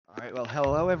right, well,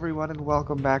 hello everyone, and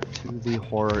welcome back to the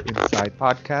Horror Inside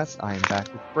podcast. I am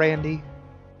back with Brandi,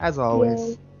 as Yay.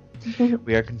 always.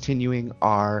 We are continuing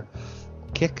our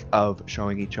kick of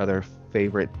showing each other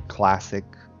favorite classic,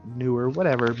 newer,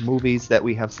 whatever movies that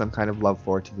we have some kind of love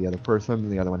for to the other person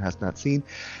and the other one has not seen.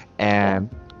 And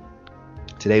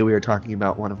today we are talking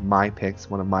about one of my picks,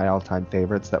 one of my all-time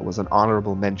favorites that was an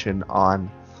honorable mention on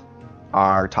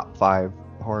our top 5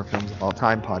 horror films of all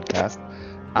time podcast.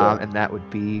 And that would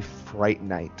be Fright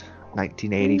Night,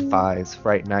 1985's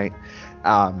Fright Night.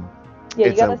 Yeah,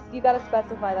 you gotta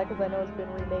specify that because I know it's been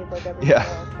remade like everything else.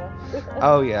 So.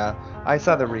 Oh yeah, I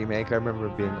saw the remake. I remember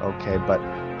it being okay, but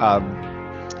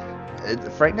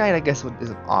Fright Night, I guess,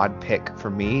 is an odd pick for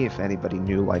me. If anybody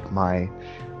knew like my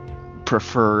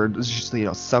preferred,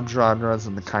 subgenres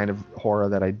and the kind of horror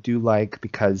that I do like,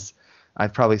 because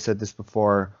I've probably said this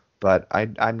before, but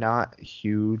I'm not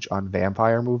huge on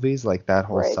vampire movies. Like that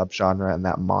whole subgenre and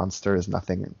that monster is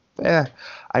nothing.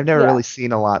 I've never really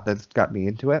seen a lot that's got me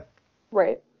into it.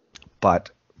 Right. But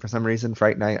for some reason,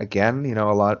 Fright Night, again,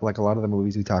 a lot of the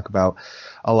movies we talk about,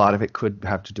 a lot of it could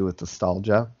have to do with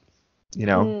nostalgia.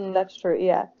 That's true.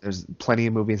 Yeah. There's plenty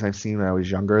of movies I've seen when I was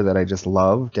younger that I just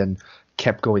loved and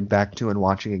kept going back to and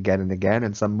watching again and again.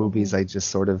 And some movies I just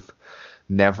sort of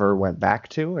never went back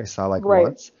to. I saw like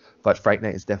once. But Fright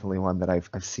Night is definitely one that I've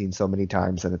seen so many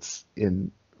times,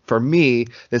 and for me,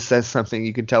 this says something.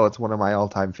 You can tell it's one of my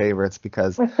all-time favorites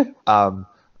because I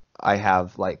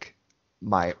have like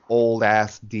my old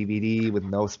ass DVD with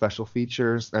no special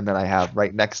features, and then I have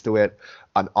right next to it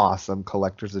an awesome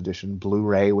collector's edition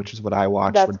Blu-ray, which is what I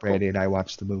watched when Brandi and I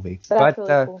watched the movie. That's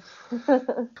really cool.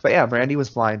 But yeah, Brandi was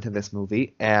blind to this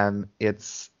movie, and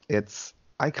it's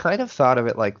I kind of thought of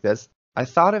it like this. I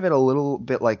thought of it a little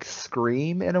bit like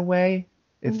Scream in a way,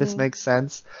 if this makes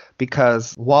sense,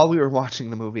 because while we were watching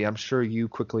the movie, I'm sure you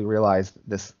quickly realized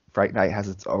this Fright Night has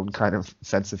its own kind of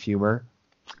sense of humor.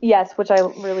 Yes, which I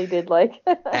really did like.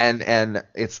 and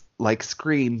it's like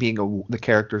Scream, being the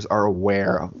characters are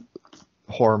aware of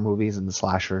horror movies and the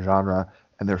slasher genre,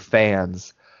 and they're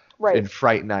fans. Right. In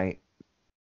Fright Night,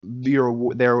 they're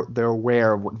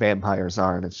aware of what vampires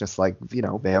are, and it's just like,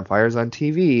 vampires on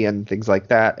TV and things like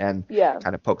that, and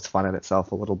kind of pokes fun at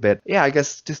itself a little bit. Yeah, I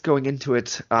guess just going into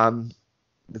it,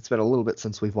 it's been a little bit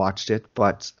since we've watched it,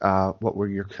 but what were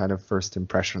your kind of first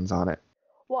impressions on it?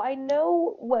 Well, I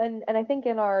know and I think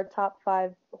in our top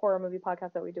 5 horror movie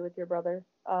podcast that we do with your brother,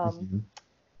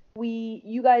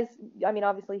 you guys, I mean,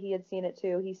 obviously he had seen it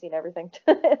too. He's seen everything.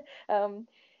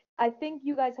 I think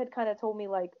you guys had kind of told me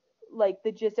like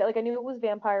the gist. Like I knew it was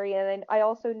vampire-y, and I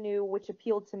also knew which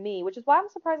appealed to me, which is why I'm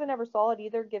surprised I never saw it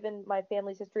either, given my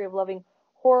family's history of loving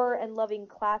horror and loving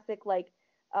classic like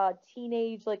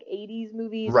teenage like 80s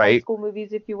movies, high school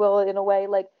movies, if you will, in a way.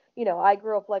 Like, I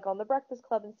grew up like on The Breakfast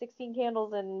Club and 16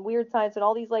 Candles and Weird Science and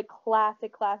all these like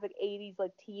classic 80s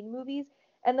like teen movies.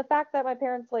 And the fact that my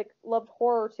parents like loved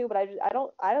horror too, but I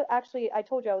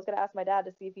told you I was going to ask my dad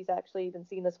to see if he's actually even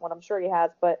seen this one. I'm sure he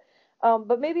has, but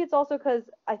maybe it's also because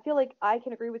I feel like I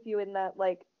can agree with you in that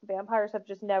like vampires have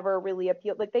just never really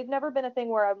appealed. Like they've never been a thing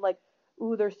where I'm like,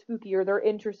 ooh, they're spooky or they're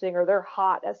interesting or they're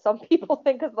hot, as some people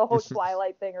think, because the whole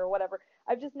Twilight thing or whatever.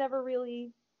 I've just never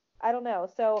really, I don't know.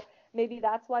 So maybe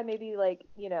that's why, maybe like,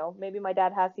 maybe my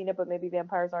dad has seen it, but maybe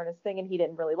vampires aren't his thing and he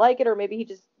didn't really like it, or maybe he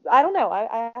just, I don't know.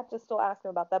 I have to still ask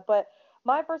him about that. But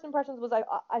my first impressions was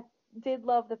I did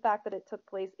love the fact that it took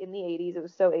place in the 80s. It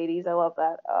was so 80s. I love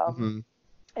that.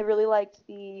 I really liked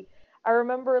I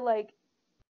remember like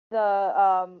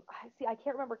I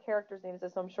can't remember characters' names,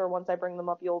 so I'm sure once I bring them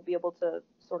up, you'll be able to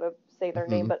sort of say their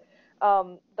name. But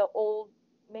the old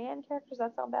man character, does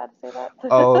that sound bad to say that?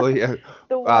 Oh, yeah.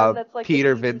 The one that's like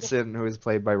Peter Vincent, who is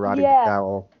played by Roddy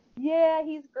McDowall. Yeah,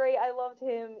 he's great. I loved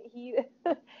him.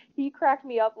 He cracked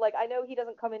me up. Like, I know he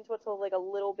doesn't come into it till like a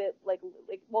little bit like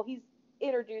well, he's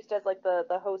introduced as like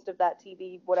the host of that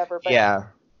TV whatever, but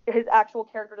his actual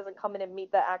character doesn't come in and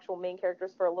meet the actual main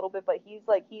characters for a little bit, but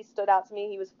he stood out to me.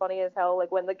 He was funny as hell.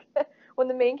 Like when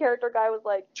the main character guy was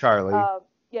like Charlie.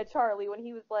 Charlie, when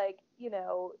he was like,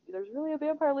 there's really a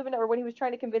vampire living, or when he was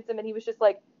trying to convince him, and he was just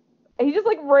like, he just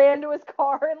like ran to his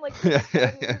car and like he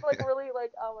was like really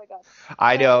like, oh my god.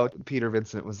 I know Peter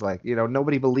Vincent was like,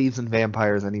 nobody believes in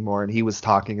vampires anymore, and he was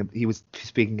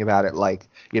speaking about it like,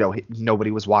 nobody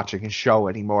was watching his show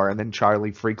anymore, and then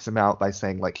Charlie freaks him out by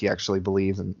saying like he actually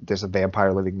believes and there's a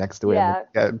vampire living next to him.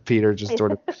 And Peter just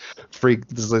sort of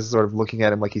sort of looking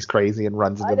at him like he's crazy and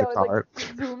runs into the car.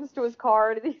 Like, zooms to his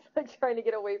car and he's like trying to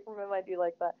get away from him. I do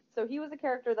like that. So he was a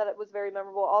character that was very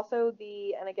memorable. Also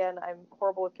and again, I'm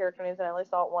horrible with character names and I only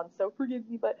saw it once, so forgive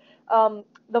me, but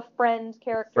the friend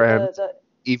character, the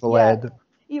Evil Ed.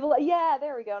 Evil, Yeah,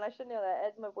 there we go. And I should know that.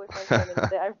 Ed's my boyfriend's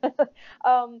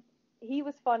name. He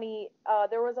was funny.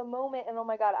 There was a moment, and oh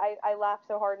my god, I laughed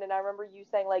so hard, and I remember you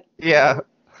saying like Yeah,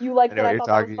 you I liked know that what I you're thought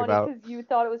that was talking funny about. because you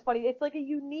thought it was funny. It's like a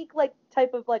unique like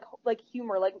type of like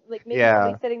humor. Like maybe Yeah,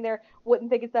 somebody sitting there wouldn't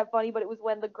think it's that funny, but it was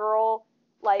when the girl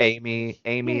like Amy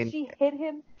and she hit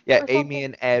him yeah, or Amy something.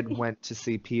 and Ed went to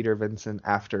see Peter Vincent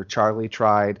after Charlie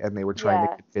tried, and they were trying to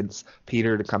Yeah. convince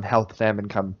Peter to come help them and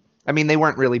come. I mean, they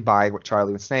weren't really buying what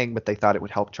Charlie was saying, but they thought it would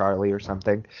help Charlie or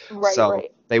something. Right. So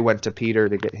Right. they went to Peter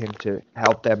to get him to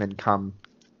help them and come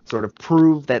sort of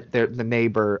prove that the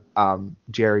neighbor,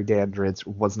 Jerry Dandridge,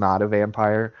 was not a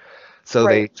vampire. So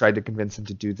they Right. tried to convince him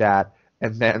to do that,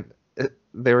 and then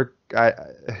they were.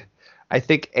 I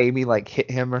think Amy like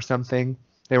hit him or something.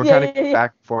 They were Yeah. kind of Yeah. going Yeah.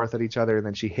 back and forth at each other, and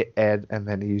then she hit Ed, and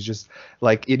then he's just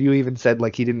like, and you even said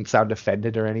like he didn't sound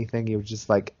offended or anything. He was just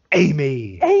like,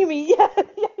 Amy. Amy, yeah,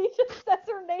 yeah, he just says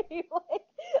her name like,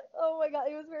 oh my god,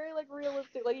 it was very like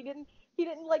realistic. Like he didn't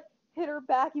like hit her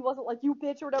back. He wasn't like you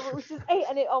bitch or whatever. It was just hey,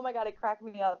 and oh my god, it cracked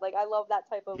me up. Like I love that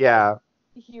type of like Yeah.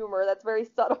 humor. That's very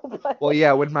subtle, but Well,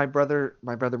 yeah. When my brother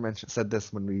mentioned said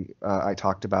this when I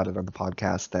talked about it on the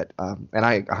podcast that and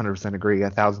I 100% agree,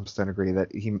 1,000% agree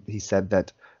that he said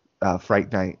that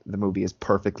Fright Night the movie is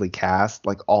perfectly cast.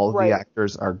 Like all of the right,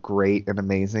 actors are great and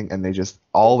amazing, and they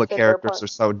all the fit their characters part. are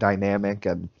so dynamic,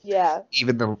 and Yeah.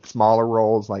 even the smaller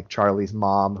roles like Charlie's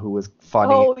mom, who was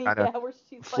funny, Oh kind of yeah, where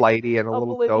she's like flighty and a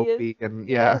little oblivious. dopey, and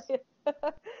Yeah.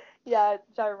 yeah, Yeah,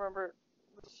 I remember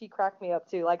she cracked me up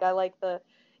too. Like I like the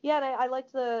yeah, and I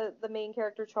liked the main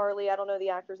character Charlie. I don't know the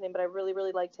actor's name, but I really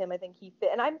really liked him. I think he fit.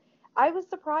 And I was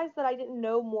surprised that I didn't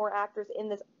know more actors in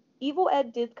this. Evil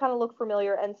Ed did kind of look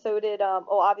familiar, and so did oh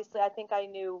obviously I think I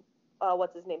knew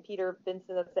what's his name, Peter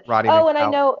Vincent. That's it. Roddy Oh, and I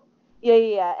McDowell, know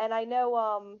yeah, and I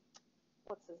know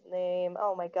what's his name?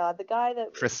 Oh my god, the guy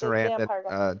that Chris the Sarandon, vampire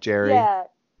guy. Jerry. Yeah,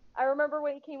 I remember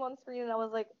when he came on screen and I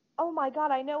was like, oh my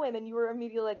god, I know him. And you were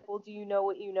immediately like, well, do you know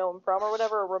what you know him from or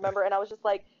whatever, or remember? And I was just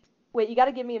like, wait, you got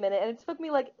to give me a minute. And it took me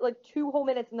like 2 whole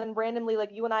minutes, and then randomly like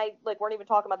you and I like weren't even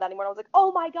talking about that anymore. And I was like,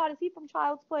 oh my god, is he from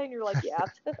Child's Play? And you're like, yeah,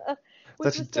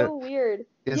 which Such was a so weird.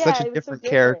 It's such Yeah, a it was so different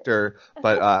different. character,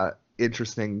 but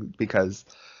interesting because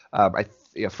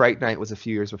Fright Night was a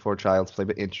few years before Child's Play,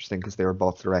 but interesting because they were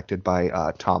both directed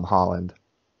by Tom Holland.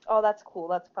 Oh, that's cool.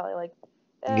 That's probably like,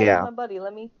 he's Yeah. my buddy.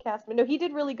 Let me cast him. No, he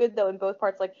did really good though in both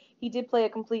parts. Like he did play a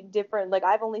complete different. Like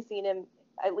I've only seen him.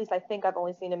 At least I think I've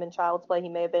only seen him in Child's Play. He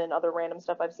may have been in other random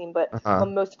stuff I've seen, but Uh-huh.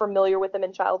 I'm most familiar with him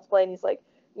in Child's Play. And he's like,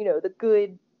 the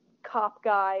good cop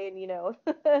guy, and and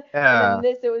then Yeah,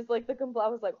 this, it was like the complete. I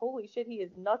was like, holy shit, he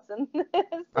is nuts in this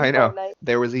in I know. Fright Night.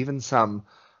 There was even some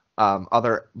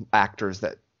other actors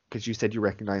that, because you said you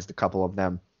recognized a couple of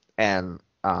them, and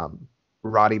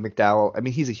Roddy McDowell. I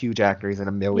mean, he's a huge actor. He's in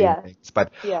a million Yeah, things,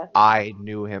 but yeah. I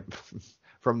knew him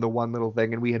from the one little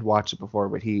thing, and we had watched it before.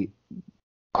 But he,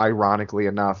 ironically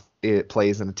enough, it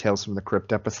plays in a Tales from the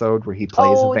Crypt episode where he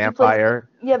plays a Oh, he plays. vampire,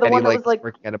 Yeah, the and he one that like was is like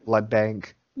working at a blood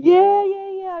bank. yeah, yeah,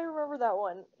 yeah. I remember that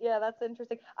one. Yeah, that's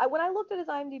interesting. When I looked at his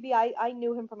IMDb, I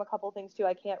knew him from a couple things too.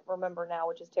 I can't remember now,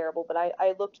 which is terrible. But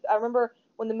I looked. I remember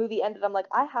when the movie ended. I'm like,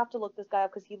 I have to look this guy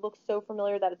up because he looks so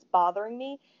familiar that it's bothering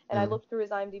me. And I Mm. looked through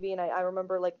his IMDb, and I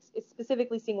remember like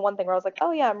specifically seeing one thing where I was like,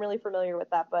 oh yeah, I'm really familiar with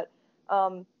that.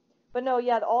 Um, but no,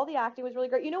 yeah, all the acting was really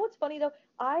great. You know what's funny though?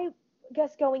 I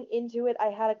guess going into it, I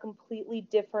had a completely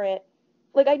different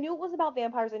like I knew it was about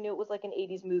vampires. I knew it was like an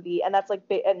 80s movie, and that's like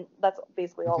and that's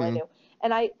basically all I Hmm. knew.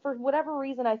 And I, for whatever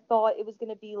reason, I thought it was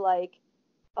gonna be like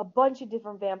a bunch of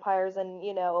different vampires and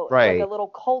like a Right. little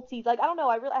culty. Like I don't know.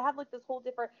 I had like this whole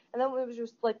different, and then it was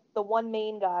just like the one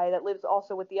main guy that lives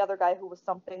also with the other guy who was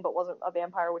something but wasn't a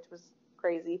vampire, which was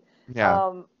crazy. Yeah.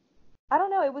 Um, I don't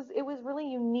know. It was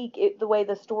really unique the way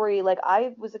the story. Like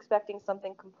I was expecting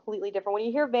something completely different. When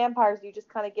you hear vampires, you just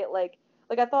kind of get like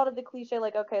I thought of the cliche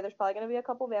like okay, there's probably gonna be a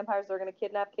couple vampires. They're gonna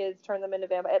kidnap kids, turn them into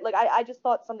vampires. Like I just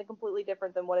thought something completely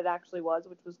different than what it actually was,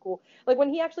 which was cool. Like when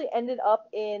he actually ended up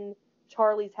in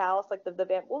Charlie's house, like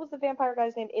what was the vampire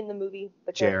guy's name in the movie?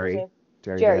 The character's Jerry. name?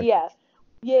 Jerry Jerry. Dan. Yeah.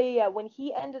 Yeah, yeah, yeah. When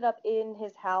he ended up in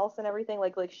his house and everything,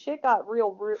 like shit got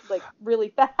like really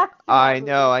fast in that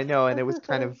movie. I know, and it was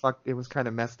kind of it was kind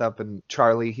of messed up. And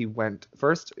Charlie, he went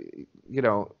first,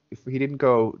 if he didn't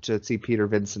go to see Peter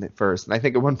Vincent at first, and I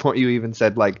think at one point you even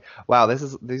said like, "Wow, this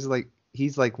is like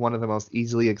he's like one of the most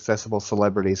easily accessible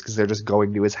celebrities because they're just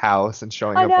going to his house and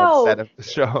showing I up on know. set of the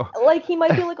show." Like he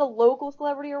might be like a local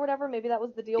celebrity or whatever. Maybe that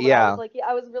was the deal. But I was Yeah, like, yeah,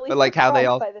 I was really but like how they surprised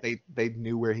all by this. they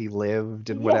knew where he lived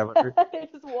and Yeah, whatever. they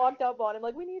just walked up on him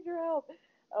like, we need your help.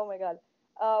 Oh my god.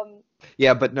 Um,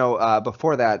 Yeah, but no,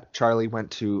 before that, Charlie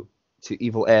went to to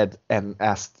Evil Ed and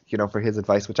asked, for his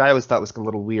advice, which I always thought was a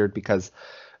little weird because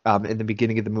in the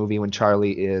beginning of the movie when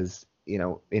Charlie is,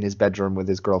 in his bedroom with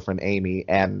his girlfriend Amy,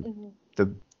 and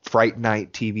the Fright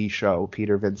Night TV show,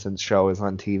 Peter Vincent's show, is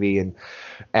on TV,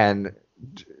 and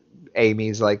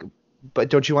Amy's like, but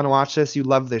don't you want to watch this? You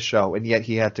love this show. And yet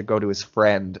he had to go to his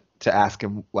friend to ask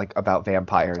him like about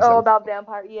vampires. Oh, about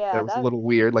vampires. Yeah. That was a little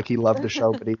weird. Like he loved the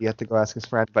show, but he had to go ask his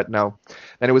friend. But no.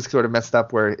 Then it was sort of messed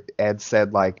up where Ed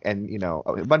said like, and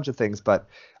a bunch of things, but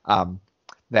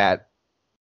that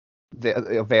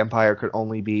a vampire could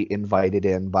only be invited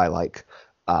in by like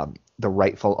the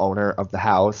rightful owner of the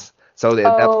house. So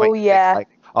that's why he thinks, like,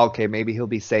 okay, maybe he'll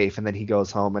be safe. And then he goes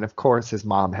home, and of course his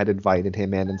mom had invited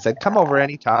him in and said, come over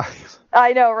anytime.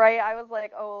 I know, right? I was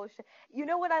like, oh shit. You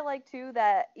know what I like too?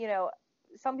 That,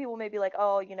 some people may be like,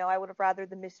 oh, I would have rather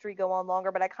the mystery go on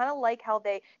longer, but I kind of like how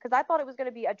because I thought it was going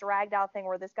to be a dragged out thing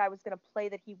where this guy was going to play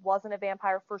that he wasn't a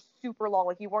vampire for super long.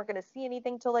 Like you weren't going to see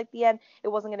anything till like the end. It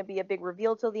wasn't going to be a big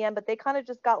reveal till the end, but they kind of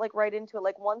just got like right into it.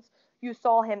 Like once you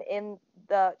saw him in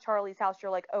the Charlie's house,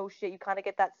 you're like, oh shit, you kind of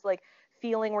get that like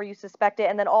feeling where you suspect it.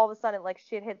 And then all of a sudden like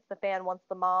shit hits the fan once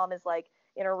the mom is like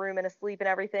in her room and asleep and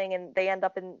everything. And they end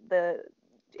up in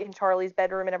Charlie's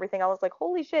bedroom and everything. I was like,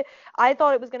 holy shit. I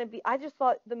just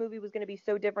thought the movie was going to be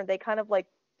so different. They kind of like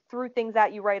threw things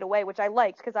at you right away, which I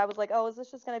liked because I was like, oh, is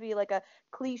this just going to be like a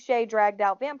cliche dragged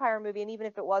out vampire movie? And even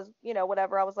if it was,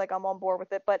 whatever, I was like, I'm on board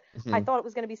with it. But I thought it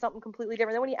was going to be something completely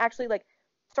different. Then when he actually like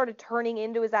started turning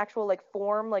into his actual like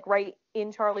form, like right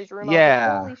in Charlie's room, I was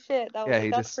like, holy shit.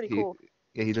 That's pretty cool.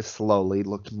 Yeah, he just slowly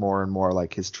looked more and more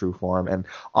like his true form. And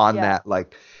on that,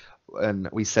 like, and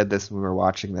we said this when we were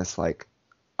watching this, like,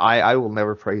 I will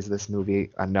never praise this movie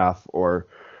enough, or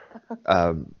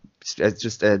it's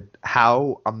just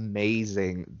how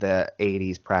amazing the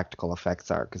 80s practical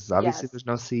effects are, because obviously there's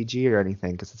no CG or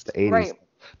anything because it's the 80s. Right.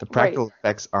 The practical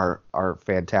effects are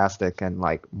fantastic, and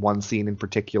like one scene in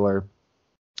particular,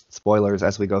 spoilers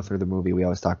as we go through the movie, we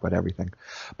always talk about everything,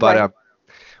 but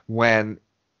when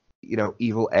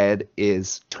Evil Ed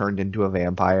is turned into a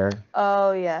vampire.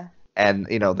 Oh yeah. And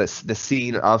the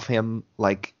scene of him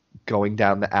like going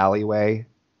down the alleyway.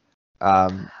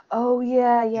 Oh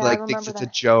yeah, Like I thinks remember it's that.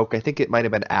 a joke. I think it might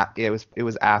have been it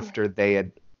was after they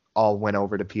had all went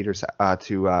over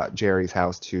to Jerry's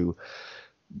house to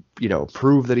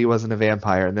prove that he wasn't a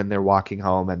vampire, and then they're walking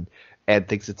home and Ed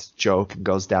thinks it's a joke and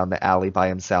goes down the alley by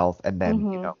himself, and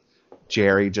then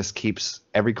Jerry just keeps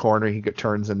every corner he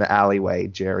turns in the alleyway,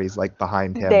 Jerry's like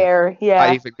behind him. There, yeah.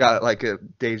 I even got like a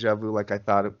deja vu, like I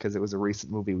thought because it was a recent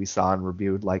movie we saw and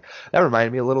reviewed. Like that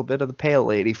reminded me a little bit of the Pale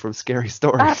Lady from Scary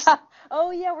Stories.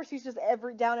 Oh yeah, where she's just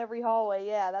down every hallway.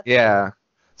 Yeah, that's Cool.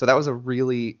 So that was a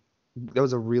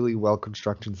really well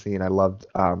constructed scene. I loved.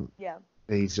 Yeah.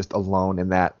 He's just alone in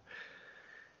that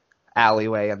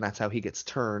alleyway, and that's how he gets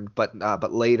turned.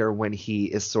 But later when he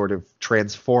is sort of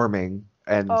transforming.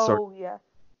 And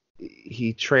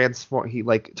he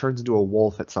like turns into a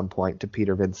wolf at some point to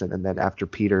Peter Vincent, and then after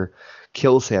Peter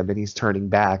kills him and he's turning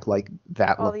back, like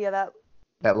that.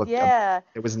 That looked. Yeah.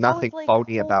 There was nothing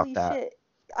phony about that. Shit.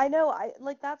 I know. I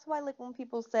like that's why like when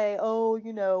people say,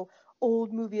 oh,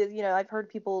 old movies, I've heard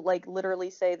people like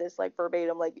literally say this like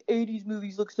verbatim, like 80s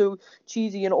movies look so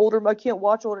cheesy and older. I can't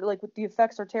watch older, like the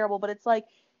effects are terrible. But it's like,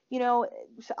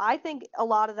 I think a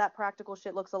lot of that practical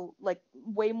shit looks like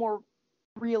way more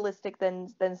realistic than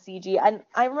CG. And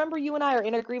I remember you and I are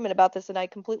in agreement about this, and I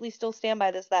completely still stand by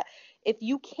this, that if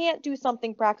you can't do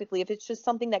something practically, if it's just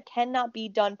something that cannot be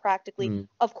done practically,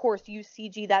 of course use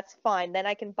CG, that's fine. Then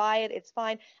I can buy it, it's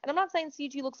fine. And I'm not saying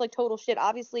CG looks like total shit.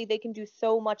 Obviously they can do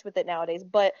so much with it nowadays,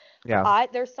 but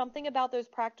there's something about those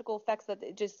practical effects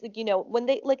that just like, when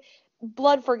they like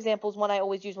blood, for example, is one I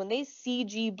always use. When they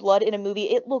CG blood in a movie,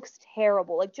 it looks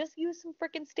terrible. Like, just use some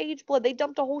freaking stage blood. They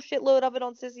dumped a whole shitload of it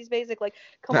on Sissy's Basic. Like,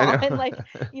 come on. Like,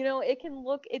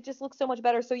 it just looks so much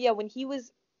better. So, yeah, when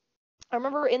I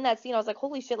remember in that scene, I was like,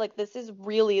 holy shit, like, this is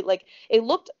really, like, it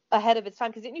looked ahead of its time.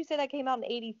 Because didn't you say that came out in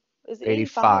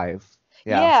 85?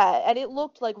 Yeah, and it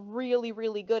looked like really,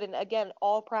 really good. And again,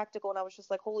 all practical. And I was just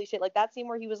like, holy shit. Like that scene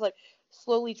where he was like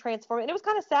slowly transforming. And it was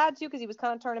kind of sad too, because he was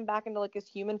kind of turning back into like his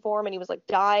human form and he was like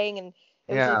dying. And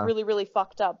it was like really, really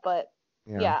fucked up. But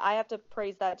yeah, I have to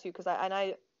praise that too, because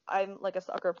I'm like a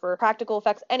sucker for practical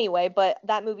effects anyway. But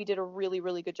that movie did a really,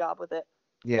 really good job with it.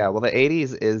 Yeah, well, the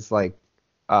 80s is like,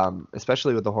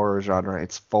 especially with the horror genre,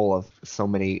 it's full of so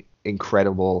many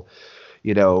incredible,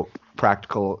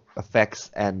 practical effects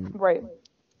and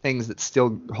things that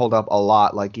still hold up a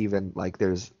lot. Like even like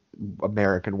there's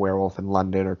American Werewolf in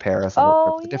London or Paris. I don't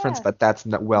know the difference, but that's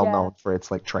well known for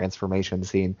its like transformation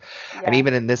scene. And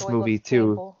even in this movie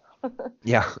too,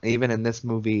 Yeah, even in this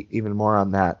movie, even more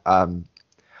on that.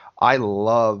 I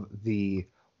love the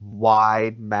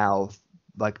wide mouth,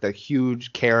 like the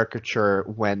huge caricature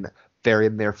when they're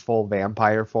in their full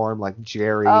vampire form, like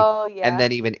Jerry, Oh and yeah.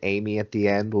 then even Amy at the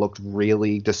end looked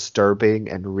really disturbing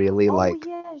and really Oh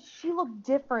yeah, she looked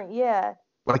different. Yeah,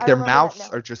 like I their remember that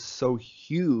mouths now. are just so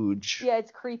huge. Yeah,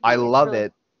 it's I creepy. It's love really,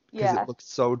 it because it yeah, looks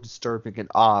so disturbing and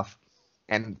off,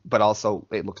 and but also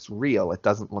it looks real. It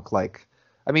doesn't look like,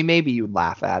 I mean, maybe you'd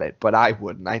laugh at it, but I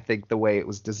wouldn't. I think the way it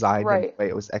was designed and the right. way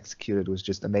it was executed was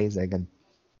just amazing, and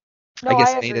I No, I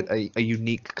guess made it agree. a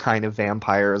unique kind of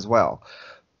vampire as well.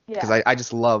 Because Yeah, I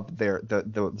just love the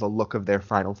look of their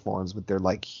final forms with their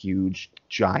like huge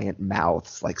giant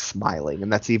mouths like smiling,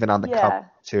 and that's even on the cover yeah.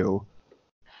 too.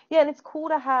 Yeah, and it's cool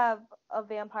to have a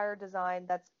vampire design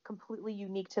that's completely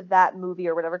unique to that movie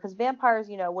or whatever. Because vampires,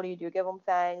 what do? Give them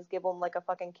fangs, give them like a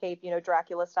fucking cape,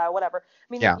 Dracula style, whatever. I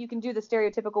mean, like Yeah. you can do the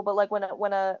stereotypical, but like when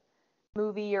a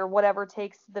movie or whatever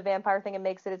takes the vampire thing and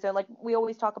makes it its own. Like we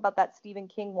always talk about that Stephen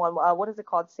King one. What is it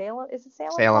called? Salem? Is it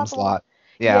Salem Salem Slot? The one? slot.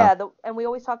 Yeah. Yeah. And we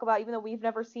always talk about, even though we've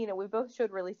never seen it, we both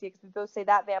should really see it because we both say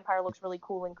that vampire looks really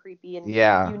cool and creepy and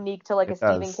Yeah. unique to like a It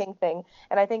Stephen does. King thing.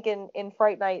 And I think in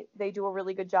Fright Night they do a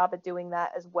really good job at doing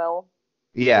that as well.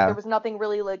 Like there Yeah. was nothing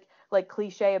really like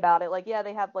cliche about it. Like yeah,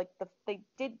 they have like they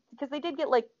did because they did get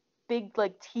like big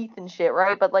like teeth and shit,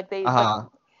 right? But like they but Uh-huh.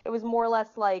 it was more or less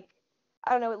like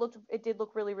I don't know. It did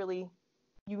look really really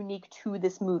unique to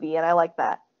this movie, and I like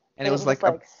that. And They it was didn't just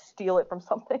like a like steal it from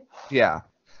something. yeah.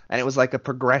 And it was like a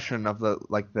progression of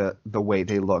the way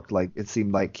they looked. Like it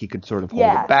seemed like he could sort of hold it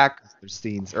Yeah, back. There's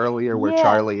scenes earlier where yeah.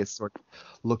 Charlie is sort of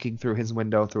looking through his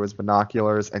window through his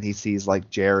binoculars and he sees like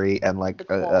Jerry and like The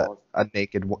claws. a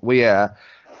naked well, yeah.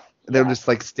 They're Yeah, just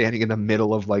like standing in the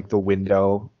middle of like the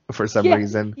window for some yeah,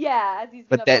 reason. yeah. As he's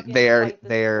But gonna that fucking fight this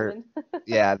there woman.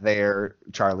 yeah, there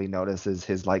Charlie notices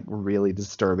his like really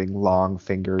disturbing long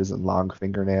fingers and long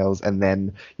fingernails and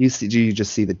then you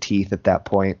just see the teeth at that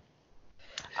point.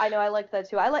 I know I liked that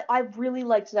too. I really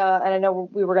liked and I know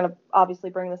we were gonna obviously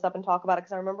bring this up and talk about it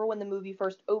because I remember when the movie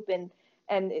first opened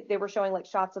and they were showing like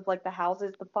shots of like the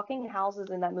houses. The fucking houses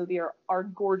in that movie are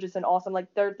gorgeous and awesome. Like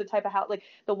they're the type of house like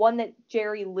the one that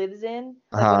Jerry lives in.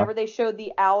 Like Uh-huh. whenever they showed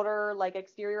the outer like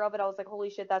exterior of it, I was like, holy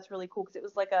shit, that's really cool because it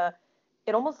was like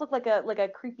it almost looked like a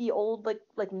creepy old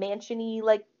like mansiony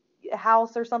like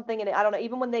house or something. And I don't know,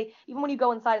 even when you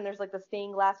go inside and there's like the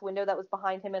stained glass window that was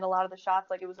behind him in a lot of the shots,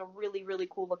 like it was a really really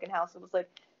cool looking house. It was like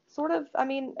sort of, I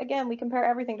mean, again, we compare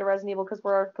everything to Resident Evil because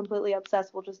we're completely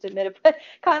obsessed, we'll just admit it, but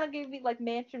kind of gave me like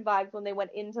mansion vibes when they went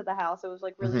into the house. It was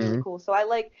like really really Hmm. cool. So I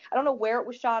don't know where it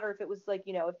was shot or if it was like,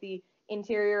 if the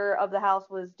interior of the house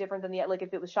was different than the like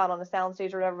if it was shot on a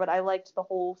soundstage or whatever, but I liked the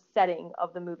whole setting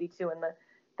of the movie too, and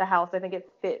the house. I think it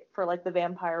fit for like the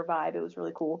vampire vibe. It was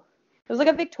really cool. It was like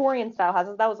a Victorian style house.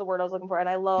 That was the word I was looking for, and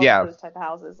I love Yeah. those type of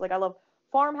houses. Like I love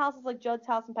farmhouses like Judd's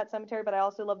house and Pet Cemetery, but I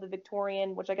also love the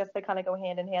Victorian, which I guess they kind of go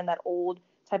hand in hand. That old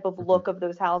type of Mhm. look of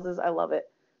those houses, I love it.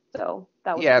 So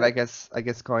that was Yeah, and cool. I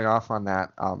guess going off on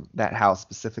that that house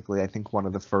specifically, I think one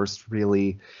of the first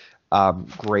really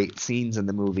great scenes in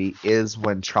the movie is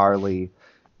when Charlie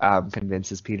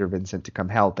convinces Peter Vincent to come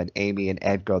help, and Amy and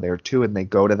Ed go there too, and they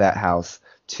go to that house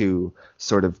to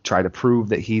sort of try to prove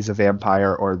that he's a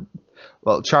vampire, or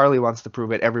well, Charlie wants to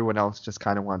prove it. Everyone else just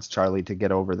kind of wants Charlie to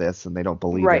get over this, and they don't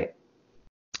believe him. Right.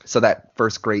 So that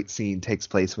first great scene takes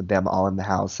place with them all in the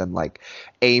house, and like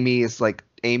Amy's like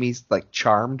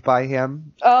charmed by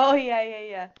him. Oh yeah, yeah,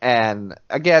 yeah. And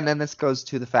again, and this goes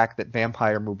to the fact that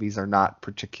vampire movies are not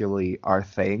particularly our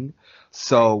thing. Right.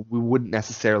 So we wouldn't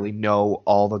necessarily know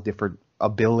all the different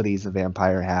abilities a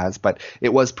vampire has, but it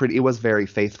was very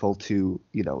faithful to,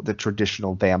 the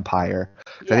traditional vampire.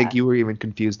 I think Yeah. you were even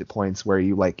confused at points where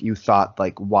you thought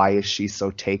like, why is she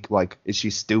so like, is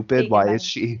she stupid? Taken Why by is him.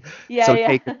 she Yeah, so yeah.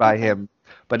 taken by him?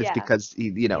 But it's Yeah. because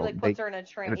He like they puts her in a in a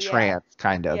trance. Yeah. trance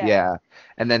kind of, Yeah. yeah.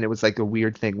 And then it was like a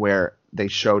weird thing where they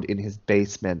showed in his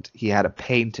basement he had a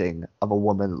painting of a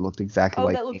woman that looked exactly Oh,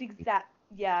 like that looked Amy. exact.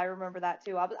 Yeah, I remember that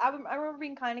too. I remember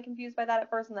being kind of confused by that at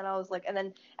first, and then I was like, and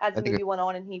then as I the think movie went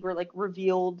on and he were like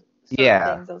revealed certain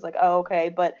yeah, things, I was like, oh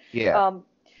okay. yeah, Um,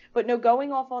 but no,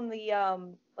 going off on the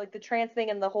like the trans thing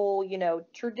and the whole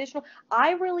traditional,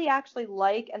 I really actually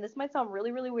like, and this might sound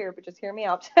really really weird, but just hear me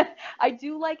out. I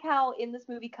do like how in this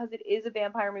movie, because it is a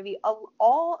vampire movie,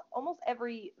 all almost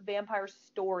every vampire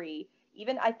story,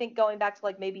 even I think going back to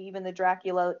like maybe even the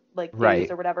Dracula like days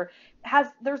right, or whatever,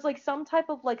 there's like some type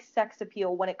of like sex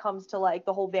appeal when it comes to like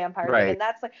the whole vampire thing. right. And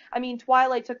that's like, I mean,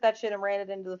 Twilight took that shit and ran it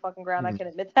into the fucking ground. I Mhm. can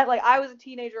admit that. Like I was a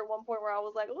teenager at one point where I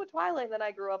was like, oh, Twilight, and then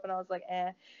I grew up and I was like,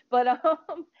 eh. But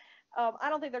I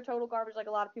don't think they're total garbage like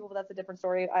a lot of people, but that's a different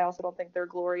story. I also don't think they're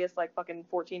glorious like fucking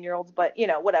 14-year-olds, but you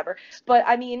know, whatever. But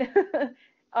I mean,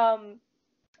 um,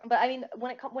 but I mean,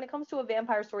 when it comes to a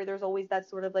vampire story, there's always that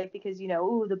sort of like, because you know,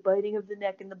 ooh, the biting of the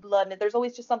neck and the blood, and there's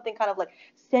always just something kind of like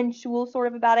sensual sort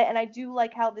of about it. And I do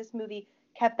like how this movie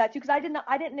kept that too, because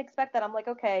I didn't expect that. I'm like,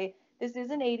 okay, this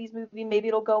is an 80s movie, maybe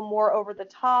it'll go more over the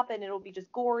top and it'll be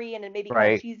just gory and it maybe kind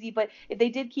of Right. cheesy. But if they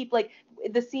did keep like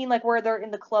the scene like where they're in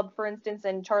the club, for instance,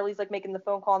 and Charlie's like making the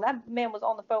phone call, and that man was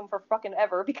on the phone for fucking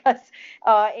ever because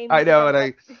I Amy's know, again and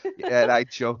like I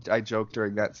joked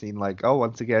during that scene, like, oh,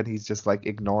 once again, he's just like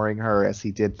ignoring her as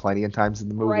he did plenty of times in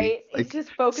the movie. right, he's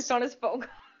just focused on his phone.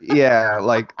 Yeah,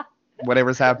 like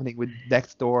whatever's happening with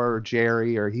next door or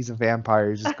Jerry or he's a vampire,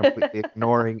 he's just completely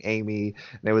ignoring Amy.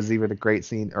 And there was even a great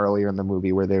scene earlier in the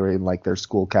movie where they were in like their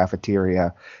school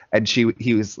cafeteria and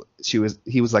he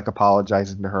was like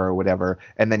apologizing to her or whatever,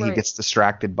 and then he Right. gets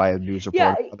distracted by a news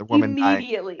Yeah, report of the woman dying.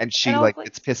 immediately. And And she I was like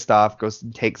like, gets pissed off, goes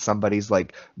and takes somebody's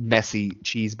like messy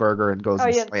cheeseburger and goes oh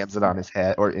and yeah, slams it on his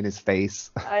head or in his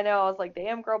face. I know. I was like,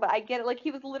 damn, girl, but I get it. Like,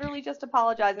 he was literally just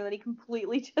apologizing, and then he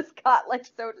completely just got like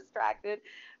so distracted.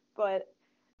 But,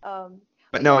 um,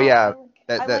 But but no, yeah, yeah,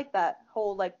 I that like that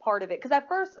whole like part of it, because at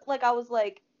first, like, I was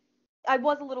like, I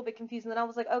was a little bit confused, and then I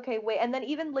was like, okay, wait. And then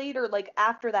even later, like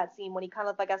after that scene, when he kind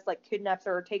of, I guess, like kidnaps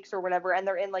her or takes her or whatever, and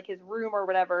they're in like his room or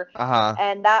whatever, uh-huh,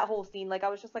 and that whole scene, like, I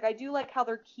was just like, I do like how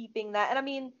they're keeping that. And I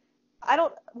mean, I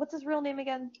don't, what's his real name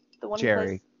again? The one who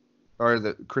plays Jerry or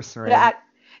the Chris the Sarandon. act.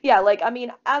 Yeah, like I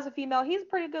mean, as a female, he's a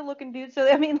pretty good looking dude. So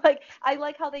I mean, like I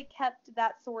like how they kept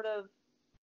that sort of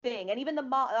thing. And even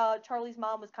the Charlie's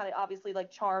mom was kind of obviously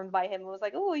like charmed by him and was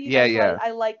like, oh, you Yeah, know. So yeah.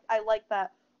 I like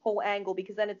that whole angle,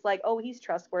 because then it's like, oh, he's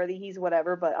trustworthy, he's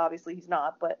whatever, but obviously he's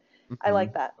not. But I Hmm.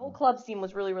 like that. The whole club scene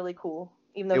was really really cool.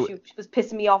 Even though It, she was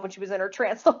pissing me off when she was in her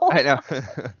trance the whole I know.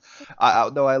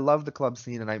 time. Though I love the club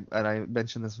scene, and I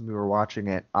mentioned this when we were watching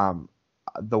it.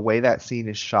 The way that scene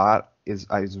is shot is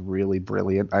really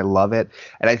brilliant. I love it,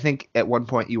 and I think at one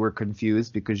point you were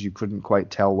confused because you couldn't quite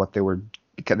tell what they were.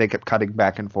 They kept cutting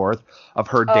back and forth of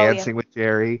her Oh yeah, dancing with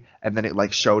Jerry, and then it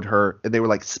like showed her. They were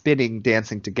like spinning,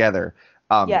 dancing together.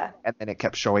 yeah. And then it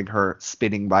kept showing her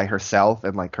spinning by herself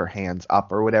and like her hands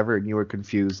up or whatever, and you were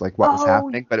confused like what was Oh,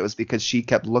 happening, but it was because she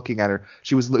kept looking at her.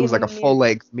 It was in the like a full mirror,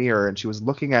 length mirror, and she was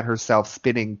looking at herself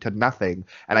spinning to nothing.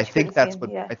 And and she couldn't see him.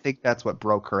 Yeah. I think that's what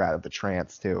broke her out of the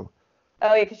trance too.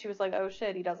 Oh yeah, because she was like, oh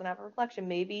shit, he doesn't have a reflection.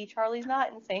 Maybe Charlie's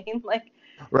not insane. Like,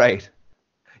 Right.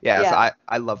 Yeah, so yeah.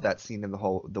 I love that scene and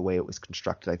the way it was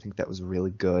constructed. I think that was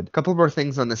really good. A couple more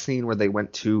things on the scene where they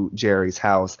went to Jerry's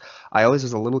house. I always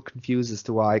was a little confused as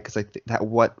to why, because I think that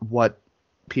what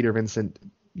Peter Vincent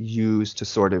used to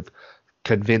sort of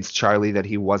convince Charlie that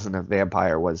he wasn't a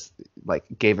vampire was like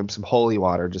gave him some holy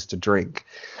water just to drink,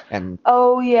 and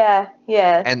Oh yeah,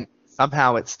 yeah. and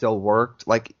somehow it still worked.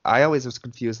 Like I always was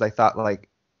confused. I thought like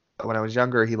when I was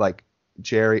younger, he like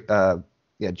Jerry,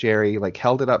 Jerry like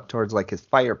held it up towards like his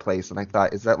fireplace, and I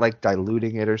thought, is that like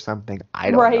diluting it or something?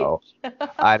 I don't Right. know.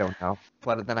 I don't know.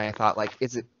 But then I thought, like,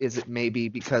 is it maybe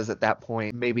because at that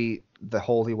point, maybe the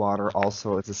holy water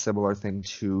also is a similar thing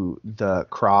to the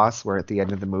cross, where at the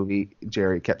end of the movie,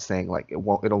 Jerry kept saying like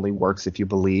it only works if you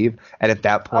believe, and at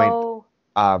that point, Oh,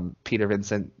 Peter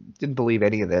Vincent didn't believe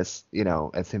any of this,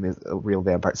 as him as a real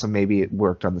vampire. So maybe it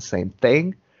worked on the same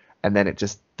thing, and then it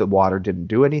just the water didn't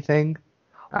do anything.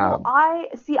 well, Um, I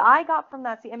see. I got from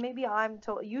that scene, and maybe I'm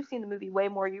told you've seen the movie way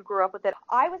more. You grew up with it.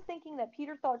 I was thinking that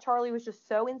Peter thought Charlie was just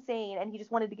so insane, and he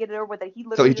just wanted to get it over with. That he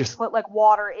so he literally just just put like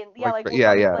water in, yeah, like like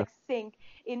yeah, from his yeah. like sink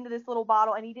into this little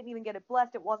bottle, and he didn't even get it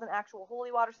blessed. It wasn't actual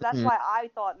holy water, so that's Mhm. why I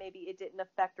thought maybe it didn't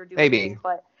affect or do Maybe. anything.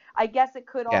 But I guess it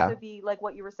could Yeah. also be like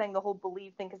what you were saying, the whole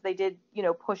belief thing, because they did,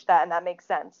 push that, and that makes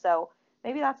sense. So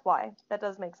maybe that's why. That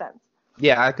does make sense.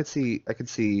 Yeah, I could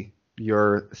see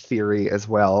your theory as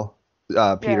well.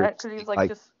 Peter Yeah, just because he being was like, like,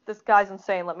 just this guy's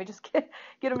insane. Let me just get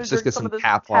him to let's just drink get some some of this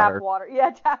tap tap water. water. Yeah,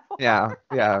 tap Yeah, water.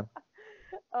 yeah.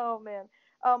 Oh man.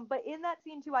 But in that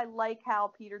scene too, I like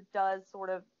how Peter does sort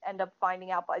of end up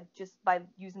finding out by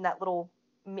using that little.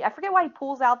 I forget why he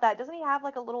pulls out that. Doesn't he have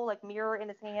like a little like mirror in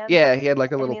his hand? Yeah, he had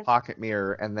like a And little pocket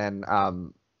mirror, and then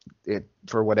it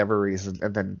for whatever reason,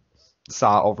 and then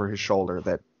saw over his shoulder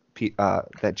that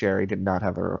that Jerry did not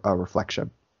have a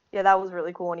reflection. yeah, that was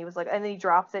really cool. And he was like, and then he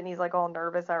drops it, and he's like all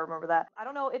nervous. I remember that. I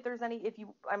don't know if there's any. If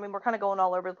you, I mean, we're kind of going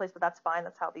all over the place, but that's fine.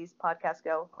 That's how these podcasts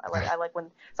go. I like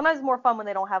when sometimes it's more fun when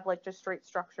they don't have like just straight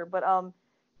structure. But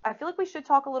I feel like we should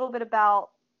talk a little bit about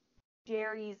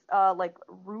Jerry's like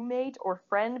roommate or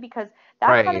friend, because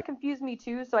that kind of Right. confused me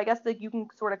too. So I guess like you can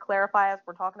sort of clarify as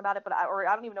we're talking about it, but I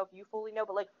don't even know if you fully know,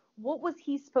 but like what was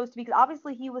he supposed to be? Because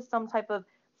obviously he was some type of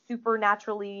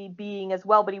supernaturally being as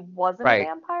well, but he wasn't a Right.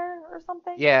 vampire or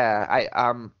something. Yeah,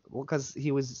 well, because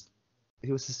he was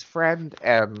his friend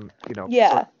and, sort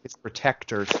Yeah. of his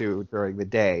protector too during the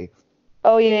day.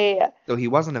 Oh yeah. So he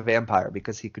wasn't a vampire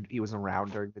because he was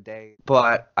around during the day.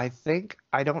 But I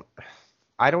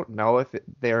don't know if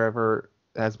there ever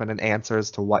has been an answer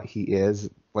as to what he is.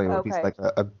 Like if he's Okay. like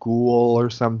a ghoul or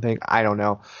something. I don't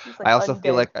know. He's like I also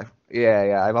feel undead. like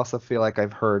yeah. I also feel like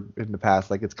I've heard in the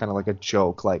past like it's kind of like a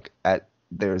joke. Like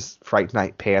there's Fright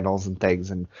Night panels and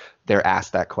things, and they're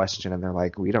asked that question, and they're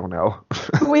like, we don't know.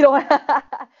 We don't.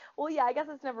 Well, yeah, I guess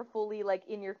it's never fully like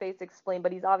in your face explained,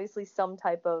 but he's obviously some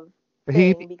type of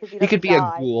thing because he He could doesn't be a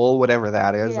die. ghoul, whatever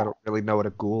that is. I Yeah. don't really know what a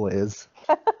ghoul is.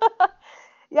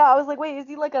 Yeah, I was like, wait, is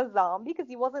he like a zombie? Because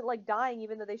he wasn't like dying,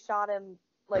 even though they shot him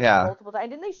like Yeah. multiple times.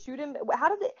 And didn't they shoot him? How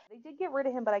did they? They did get rid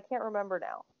of him, but I can't remember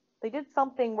now. They did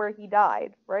something where he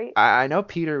died, right? I know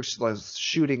Peter was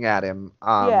shooting at him,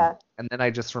 Yeah. and then I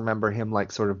just remember him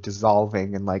like sort of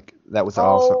dissolving, and like that was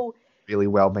also a Oh, really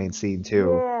well made scene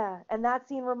too. yeah. And that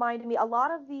scene reminded me a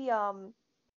lot of the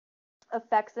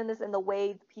effects in this and the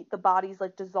way the bodies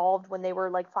like dissolved when they were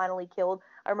like finally killed.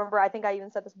 I remember, I think I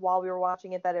even said this while we were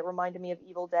watching it, that it reminded me of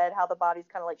Evil Dead, how the bodies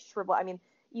kind of like shrivel. I mean,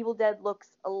 Evil Dead looks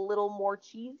a little more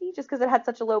cheesy just because it had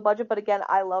such a low budget, but again,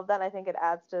 I love that. And I think it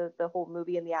adds to the whole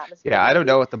movie and the atmosphere of Yeah, the I don't movie.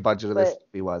 know what the budget of this But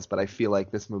movie was, but I feel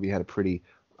like this movie had a pretty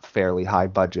fairly high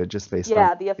budget just based on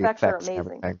yeah, the the effects are effects and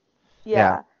amazing. everything. Yeah.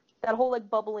 Yeah. That whole like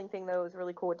bubbling thing though is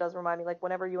really cool. It does remind me like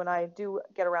whenever you and I do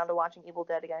get around to watching Evil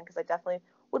Dead again, because I definitely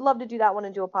would love to do that one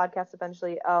and do a podcast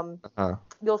eventually. Uh,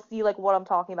 You'll see like what I'm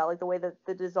talking about, like the way that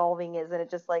the dissolving is, and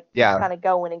it just like keeps yeah. kind of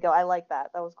going and go. I like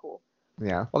that. That was cool.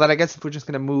 Yeah. Well, then I guess if we're just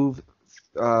gonna move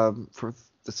for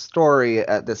the story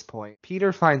at this point,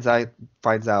 Peter finds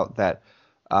out that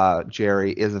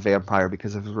Jerry is a vampire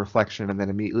because of his reflection, and then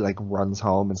immediately like runs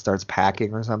home and starts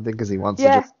packing or something because he wants to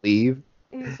Yeah, just leave.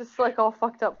 he's just like all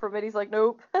fucked up from it. He's like,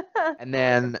 nope. And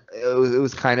then it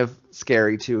was kind of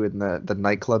scary too in the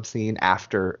nightclub scene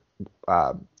after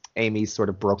Amy's sort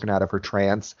of broken out of her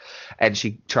trance, and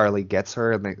Charlie gets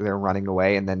her, and they're running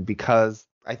away, and then because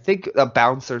I think a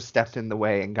bouncer stepped in the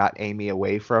way and got Amy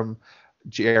away from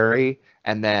Jerry,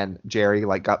 and then Jerry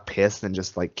like got pissed and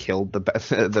just like killed the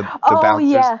Oh bouncers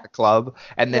yeah, at the club,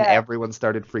 and then yeah, everyone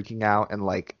started freaking out, and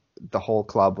like the whole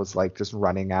club was like just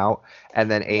running out, and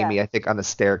then yeah. Amy, I think on the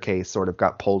staircase, sort of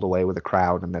got pulled away with a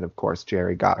crowd, and then of course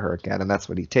Jerry got her again, and that's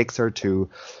when he takes her to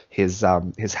his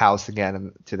house again,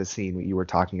 and to the scene you were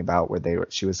talking about where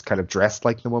she was kind of dressed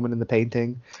like the woman in the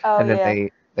painting, Oh and then yeah.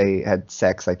 they had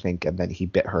sex, I think, and then he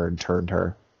bit her and turned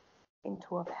her.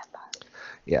 Into a vampire.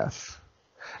 Yes.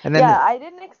 And Yeah, then I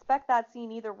didn't expect that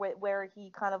scene either, where he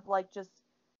kind of like just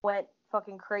went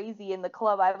fucking crazy in the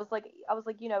club. I was like,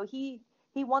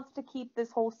 he wants to keep this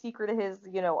whole secret of his,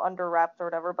 under wraps or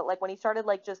whatever. But like when he started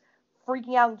like just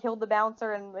freaking out and killed the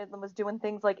bouncer and was doing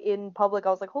things like in public, I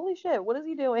was like, holy shit, what is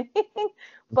he doing?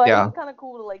 But it yeah, was kind of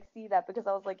cool to like see that, because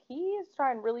I was like, he is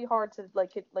trying really hard to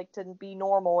like to be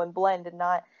normal and blend and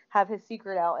not have his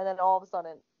secret out. And then all of a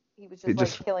sudden he was it just like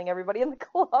just killing everybody in the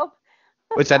club.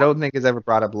 which I don't think is ever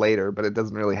brought up later, but it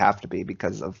doesn't really have to be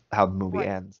because of how the movie Right.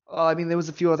 ends. Well, I mean, there was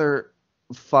a few other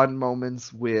fun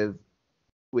moments with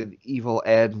Evil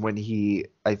Ed when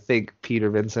I think Peter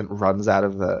Vincent runs out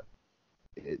of the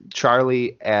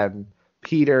Charlie and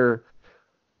Peter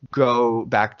go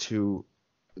back to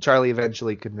Charlie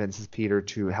eventually convinces Peter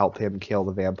to help him kill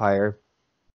the vampire.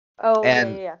 Oh yeah,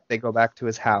 And yeah, yeah. they go back to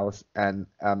his house, and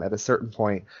at a certain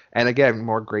point, and again,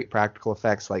 more great practical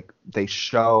effects, like they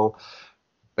show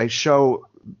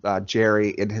Jerry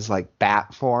in his like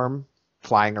bat form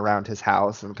flying around his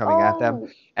house and coming at them. Oh,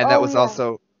 And that oh was yeah.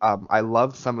 also I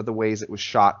loved some of the ways it was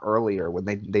shot earlier when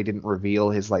they didn't reveal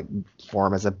his like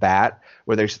form as a bat,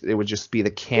 where it would just be the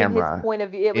In his camera point of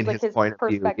view, it was in like his his point of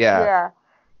view. perspective. Yeah. Yeah,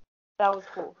 that was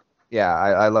cool. Yeah,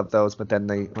 I love those, but then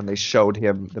when they showed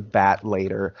him the bat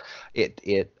later,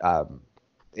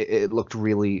 it looked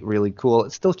really, really cool.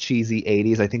 It's still cheesy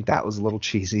 80s. I think that was a little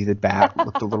cheesy. The bat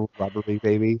looked a little rubbery,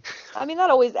 maybe. I mean, that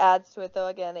always adds to it, though.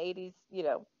 Again, 80s,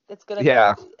 it's gonna,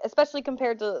 Yeah, especially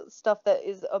compared to stuff that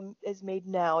is made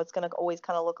now, it's gonna always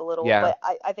kind of look a little. yeah, But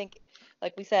I think,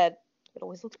 like we said, it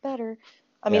always looks better.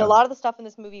 I mean, a yeah. lot of the stuff in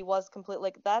this movie was complete.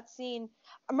 Like that scene,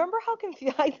 I remember how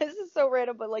confused. This is so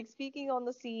random, but like speaking on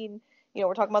the scene,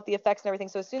 we're talking about the effects and everything.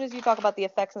 So as soon as you talk about the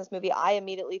effects in this movie, I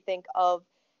immediately think of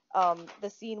the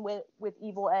scene with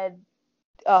Evil Ed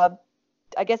uh,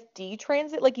 I guess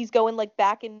detransit, like he's going like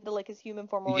back into like his human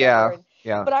form or whatever. Yeah, And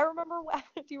yeah. but I remember,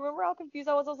 do you remember how confused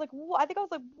I was? I was like, I think I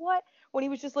was like, what? When he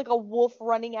was just like a wolf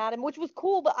running at him, which was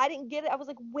cool, but I didn't get it. I was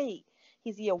like, wait,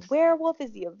 is he a werewolf?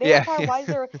 Is he a Yeah, vampire? yeah. Why is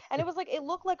there? And it was like it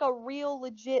looked like a real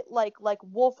legit like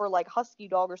wolf or like husky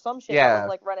dog or some shit that was Yeah.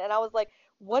 like running. And I was like,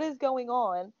 what is going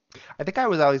on? I think I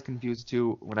was always confused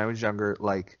too when I was younger,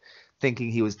 like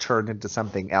thinking he was turned into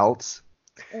something else.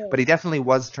 But he Mm. definitely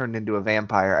was turned into a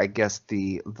vampire. I guess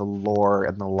the lore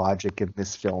and the logic in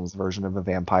this film's version of a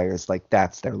vampire is like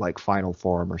that's their like final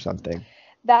form or something.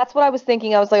 That's what I was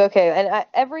thinking. I was like, okay, and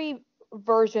every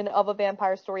version of a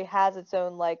vampire story has its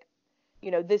own like,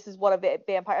 this is what a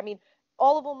vampire. I mean,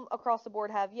 all of them across the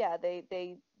board have, yeah,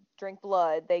 they drink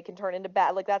blood, they can turn into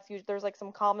bat. Like that's usually there's like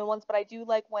some common ones, but I do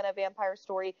like when a vampire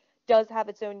story does have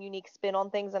its own unique spin on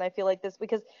things, and I feel like this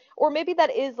because, or maybe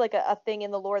that is like a thing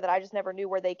in the lore that I just never knew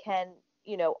where they can,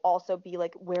 also be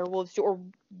like werewolves or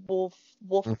wolf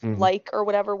Hmm. like or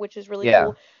whatever, which is really Yeah.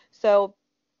 cool. So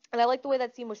and I like the way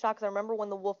that scene was shot because I remember when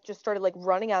the wolf just started like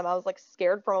running at him, I was like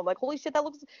scared from him. Like, holy shit, that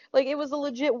looks like it was a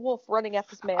legit wolf running at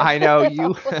this man. I know I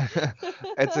you. was like,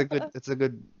 It's a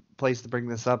good place to bring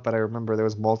this up, but I remember there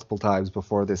was multiple times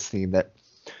before this scene that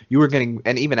you were getting,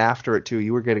 and even after it too,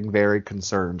 you were getting very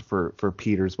concerned for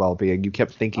Peter's well-being. You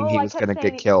kept thinking oh, he I was kept gonna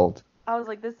get saying, killed. I was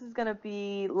like, this is gonna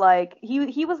be like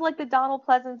he was like the Donald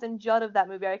Pleasance and Judd of that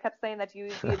movie. I kept saying that he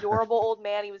was the adorable old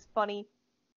man. He was funny.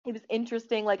 He was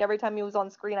interesting. Like every time he was on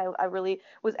screen, I really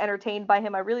was entertained by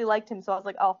him. I really liked him. So I was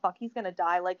like, oh fuck, he's gonna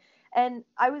die. Like, and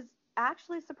I was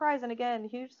actually surprised. And again,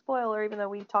 huge spoiler, even though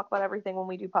we talk about everything when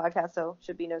we do podcasts, so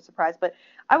should be no surprise. But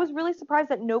I was really surprised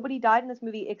that nobody died in this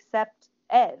movie except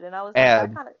Ed. And I was like,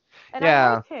 that And kind of, and I yeah,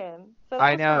 liked him, so that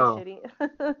I was kind of know. shitty.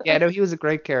 Yeah, no, he was a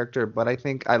great character, but I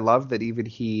think I love that even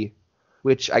he,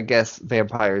 which I guess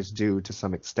vampires do to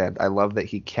some extent, I love that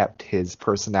he kept his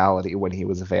personality when he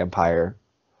was a vampire.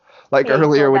 Like Being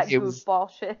earlier when that he was goofball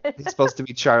shit. he's supposed to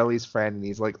be Charlie's friend and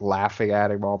he's like laughing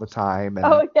at him all the time and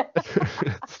Oh yeah.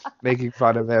 making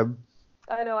fun of him.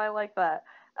 I know, I like that.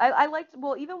 I liked,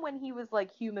 well, even when he was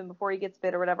like human before he gets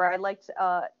bit or whatever, I liked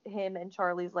him and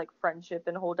Charlie's like friendship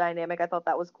and whole dynamic. I thought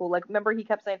that was cool. Like, remember he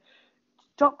kept saying,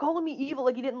 "Stop calling me evil."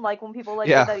 Like he didn't like when people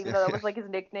like did Yeah, that, even yeah, though that yeah. was like his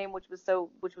nickname, which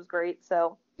was great.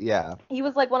 So Yeah, he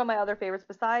was like one of my other favorites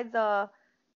besides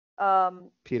um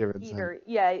Peter Vincent. Peter.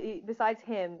 Yeah, besides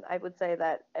him, I would say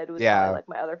that Ed was probably Yeah, like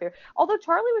my other favorite. Although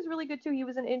Charlie was really good too. He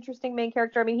was an interesting main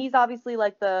character. I mean, he's obviously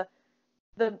like the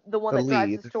one the that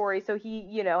drives the lead. story, so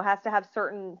he has to have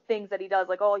certain things that he does,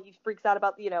 like, oh, he freaks out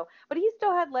about but he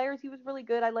still had layers. He was really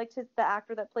good. I liked the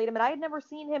actor that played him, and I had never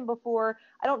seen him before.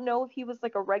 I don't know if he was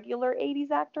like a regular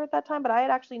 80s actor at that time, but I had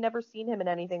actually never seen him in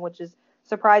anything, which is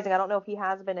surprising. I don't know if he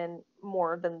has been in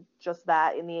more than just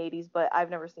that in the 80s, but I've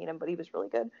never seen him, but he was really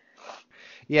good.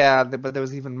 Yeah, but there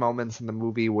was even moments in the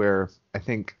movie where I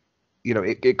think,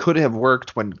 it could have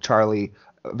worked when Charlie,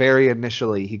 very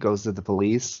initially, he goes to the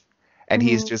police and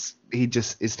Mm-hmm. he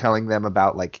just is telling them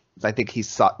about like I think he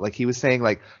saw like he was saying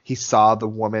like he saw the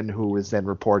woman who was then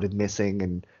reported missing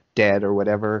and dead or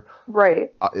whatever.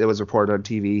 Right. It was reported on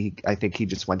TV. I think he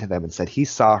just went to them and said he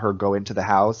saw her go into the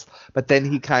house, but then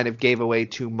he kind of gave away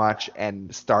too much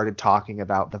and started talking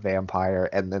about the vampire,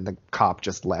 and then the cop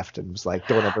just left and was like,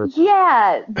 "Don't ever."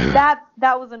 Yeah,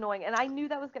 that was annoying, and I knew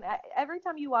that was gonna. Every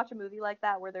time you watch a movie like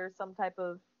that where there's some type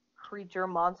of creature,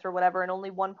 monster, whatever, and only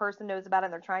one person knows about it,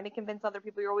 and they're trying to convince other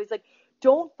people, you're always like,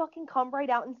 "Don't fucking come right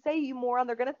out and say, you moron."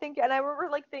 They're gonna think. And I remember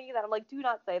like thinking that I'm like, "Do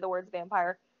not say the words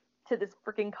vampire to this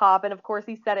freaking cop." And of course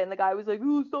he said it, and the guy was like,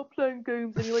 "Oh, stop playing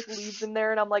games," and he like leaves him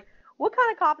there, and I'm like, "What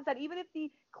kind of cop is that?" Even if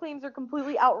the claims are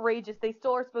completely outrageous, they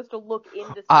still are supposed to look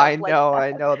into stuff like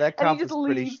I that. know that And he cop just was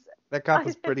pretty. leaves. That cop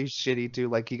was pretty shitty too.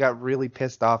 Like he got really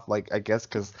pissed off. Like I guess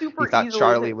because he Super thought easily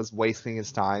Charlie too. was wasting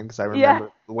his time. Because I Yeah.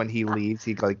 remember when he leaves,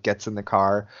 he like gets in the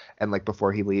car and like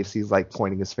before he leaves, he's like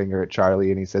pointing his finger at Charlie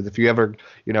and he says, "If you ever,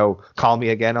 call me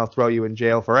again, I'll throw you in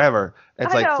jail forever."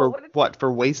 It's I like know. for What what?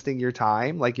 For wasting your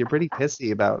time? Like you're pretty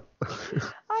pissy about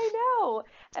I know.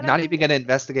 And I not mean, even gonna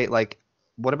investigate. Like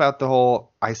what about the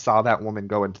whole I saw that woman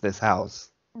go into this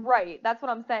house? right. That's what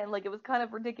I'm saying. Like, it was kind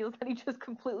of ridiculous that he just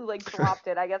completely like dropped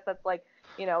it. I guess that's like,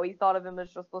 he thought of him as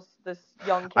just this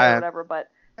young kid or I whatever, but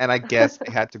And I guess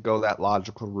they had to go that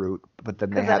logical route, but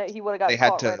then because then he would have they got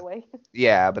had caught right to away.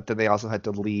 yeah, but then they also had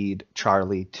to lead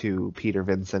Charlie to Peter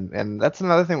Vincent. And that's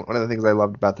another thing one of the things I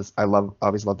loved about this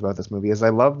always loved about this movie is I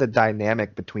love the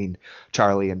dynamic between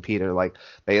Charlie and Peter. Like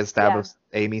they Yeah. established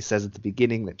Amy says at the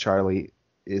beginning that Charlie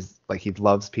is like he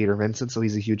loves Peter Vincent, so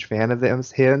he's a huge fan of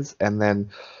his and then,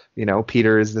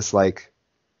 Peter is this like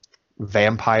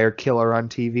vampire killer on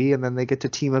TV, and then they get to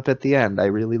team up at the end. I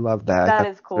really love that. I That thought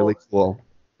is it was really cool. cool.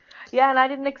 Yeah, and I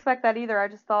didn't expect that either. I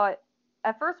just thought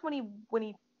at first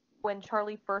when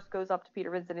Charlie first goes up to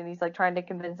Peter Vincent and he's like trying to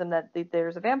convince him that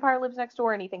there's a vampire lives next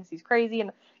door and he thinks he's crazy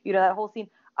and that whole scene.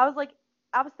 I was like,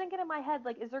 I was thinking in my head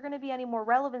like, is there going to be any more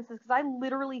relevances? Because I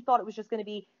literally thought it was just going to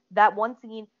be that one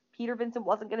scene. Peter Vincent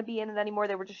wasn't going to be in it anymore.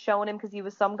 They were just showing him because he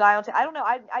was some guy on. I don't know.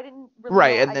 I didn't really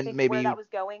Right, know. and I then think where that was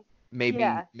going.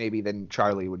 Yeah. maybe then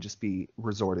Charlie would just be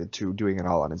resorted to doing it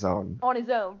all on his own. On his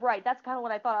own, right? That's kind of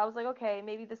what I thought. I was like, okay,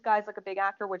 maybe this guy's like a big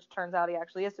actor, which turns out he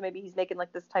actually is. So maybe he's making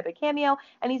like this type of cameo,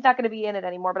 and he's not going to be in it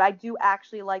anymore. But I do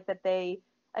actually like that they,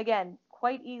 again,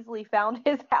 quite easily found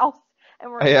his house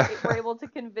and Yeah. were able to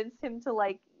convince him to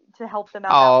like to help them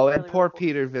out. That Oh, was and really poor cool.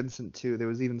 Peter Vincent too. There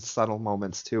was even subtle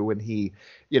moments too when he,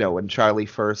 when Charlie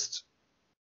first,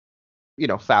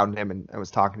 found him and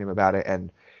was talking to him about it,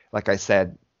 and like I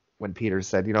said, when Peter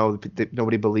said,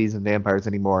 nobody believes in vampires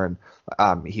anymore,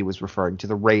 and he was referring to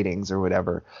the ratings or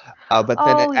whatever. But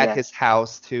then Oh at yeah. his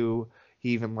house too, he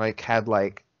even like had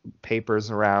like papers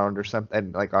around or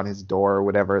something like on his door or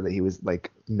whatever that he was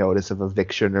like notice of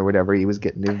eviction or whatever. He was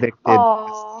getting evicted.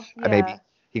 Oh yeah. Maybe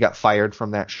he got fired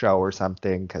from that show or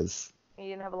something because He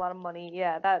didn't have a lot of money.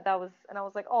 Yeah, that was, and I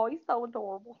was like, oh, he's so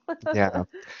adorable. yeah,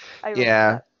 I remember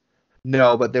yeah. that.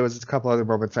 No, but there was a couple other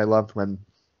moments I loved when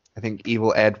I think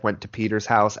Evil Ed went to Peter's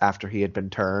house after he had been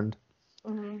turned.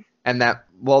 Hmm. And that,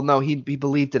 well, no, he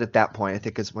believed it at that point. I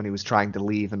think is when he was trying to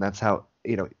leave, and that's how,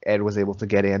 Ed was able to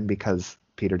get in because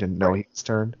Peter didn't know Right. he was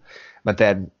turned. But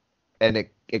then, and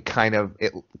it kind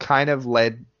of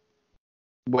led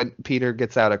when Peter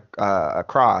gets out a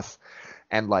cross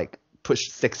and like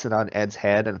sticks it on Ed's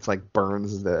head, and it's like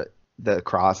burns the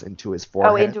cross into his Oh,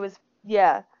 forehead. into his,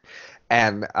 yeah.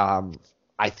 And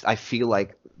I feel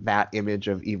like that image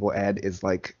of Evil Ed is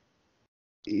like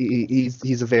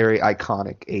he's a very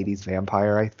iconic 80s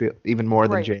vampire. I feel even more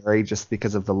than Right. Jerry just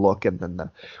because of the look and then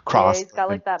the Yeah, cross he's got in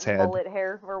like his that head. mullet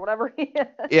hair or whatever.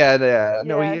 Yeah,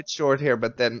 no, he Yeah. had short hair,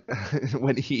 but then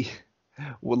when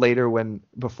later when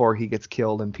before he gets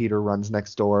killed and Peter runs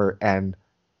next door and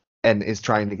is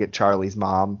trying to get Charlie's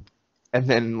mom. And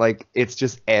then like it's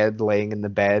just Ed laying in the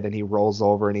bed and he rolls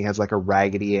over and he has like a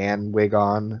Raggedy Ann wig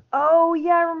on. Oh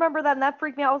yeah, I remember that, and that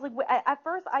freaked me out. I was like, at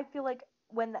first I feel like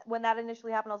when that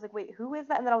initially happened, I was like, wait, who is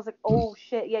that? And then I was like, oh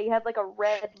shit, yeah, he had like a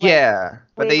red like Yeah,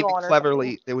 but they wig even on or something.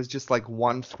 cleverly there was just like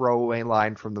one throwaway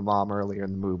line from the mom earlier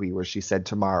in the movie where she said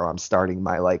tomorrow I'm starting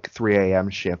my like 3 a.m.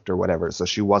 shift or whatever, so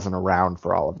she wasn't around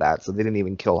for all of that. So they didn't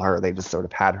even kill her. They just sort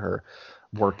of had her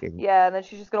working. Yeah, and then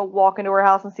she's just gonna walk into her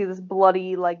house and see this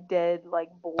bloody, like dead, like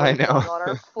I boy know. laying on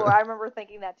her floor. I remember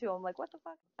thinking that too. I'm like, what the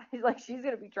fuck? Like she's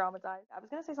gonna be traumatized. I was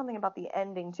gonna say something about the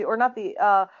ending too, or not the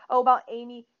about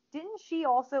Amy. Didn't she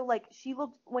also like she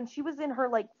looked when she was in her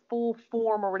like full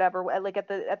form or whatever, like at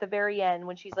the very end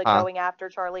when she's like Uh, going after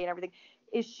Charlie and everything?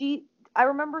 Is she? I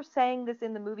remember saying this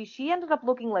in the movie. She ended up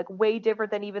looking like way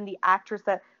different than even the actress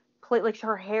that played. Like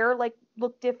her hair like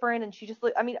looked different and she just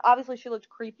looked, I mean obviously she looked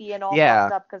creepy and all yeah,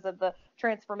 fucked up because of the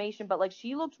transformation, but like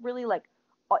she looked really like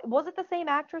was it the same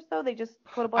actress though? They just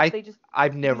put a bunch I they just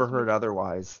I've never used heard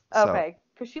otherwise. So okay,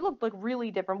 because she looked like really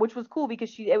different, which was cool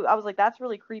because I was like that's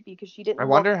really creepy because she I didn't look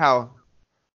wonder how.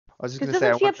 I was just because gonna say I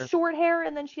doesn't she have wonder. short hair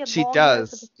and then she had She long hair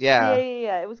for the does. yeah, Yeah. yeah,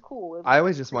 yeah, it was cool, it was I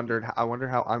always really just creepy. wondered. I wonder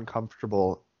how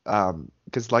uncomfortable.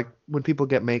 Because like when people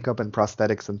get makeup and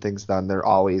prosthetics and things done, they're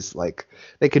always like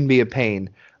they can be a pain.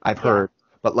 I've Yeah, heard,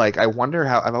 but like I wonder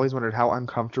how. I've always wondered how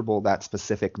uncomfortable that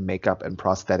specific makeup and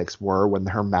prosthetics were when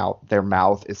their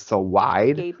mouth is so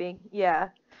wide. gaping, yeah.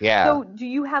 Yeah. So do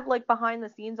you have like behind the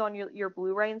scenes on your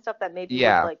Blu-ray and stuff that maybe would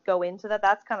Yeah. like go into that?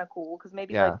 That's kind of cool because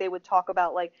maybe Yeah. like they would talk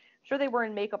about like I'm sure they were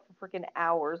in makeup for freaking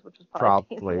hours, which was probably a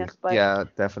pain in the Probably. ass, but Yeah.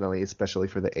 Definitely, especially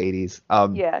for the 80s.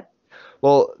 yeah.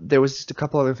 Well, there was just a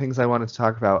couple other things I wanted to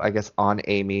talk about, I guess, on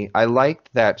Amy. I liked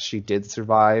that she did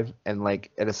survive, and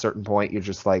like at a certain point, you're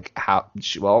just like,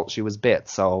 she was bit,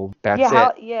 so Yeah, that's it.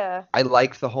 how yeah. I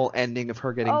liked the whole ending of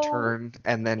her getting Oh, turned,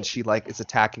 and then she like is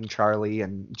attacking Charlie,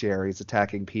 and Jerry's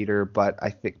attacking Peter. But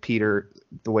I think Peter,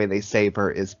 the way they save her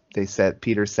is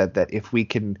Peter said that if we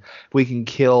can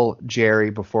kill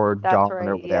Jerry before that's dawn or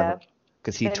right. whatever, Yeah.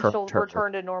 because he Then turned she'll her.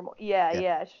 return to normal. Yeah, Yeah.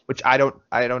 yeah. Which I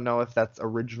don't know if that's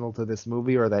original to this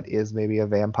movie or that is maybe a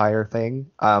vampire thing.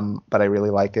 But I really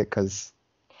like it because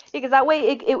Because that way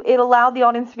it allowed the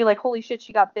audience to be like, holy shit,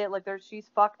 she got bit. Like she's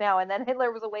fucked now. And then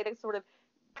Hitler was a way to sort of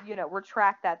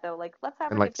retract that though. Like, let's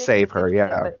have and her like get bit because save it's her, interesting,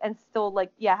 yeah. but and still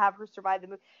like yeah, have her survive the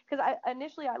movie. Because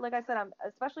like I said, I'm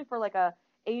especially for like a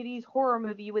 80s horror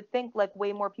movie, you would think like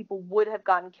way more people would have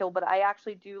gotten killed, but I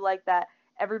actually do like that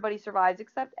everybody survives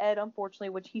except Ed, unfortunately,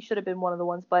 which he should have been one of the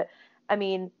ones. But I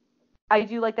mean, I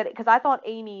do like that because I thought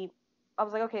Amy. I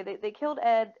was like, okay, they killed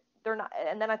Ed. They're not,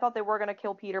 and then I thought they were gonna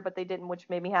kill Peter, but they didn't, which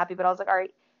made me happy. But I was like, all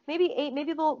right,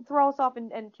 maybe they'll throw us off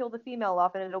and kill the female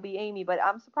off, and it'll be Amy. But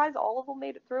I'm surprised all of them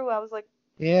made it through. I was like,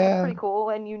 that's Yeah. pretty cool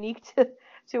and unique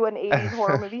to an 80s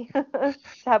horror movie to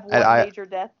have And one major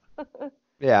death.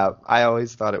 yeah, I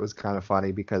always thought it was kind of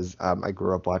funny because I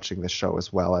grew up watching the show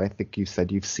as well, and I think you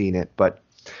said you've seen it, but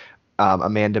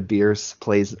Amanda Bierce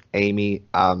plays Amy,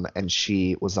 and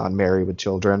she was on Married with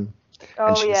Children,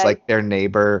 and Oh she's yeah, like their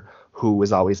neighbor who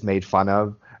was always made fun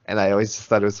of, and I always just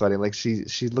thought it was funny. Like she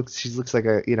looks like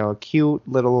a cute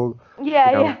little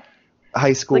you yeah, know yeah.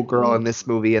 high school Like, girl in this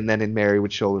movie, and then in Married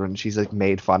with Children, she's like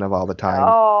made fun of all the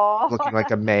time, oh, looking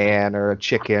like a man or a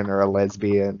chicken or a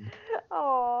lesbian.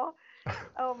 oh,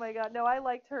 oh my God. No, I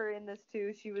liked her in this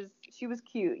too. She was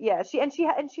cute. Yeah,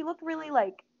 she looked really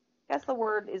like. I guess the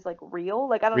word is like real.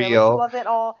 Like I don't know. Like she Real. wasn't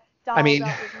all I dolled mean,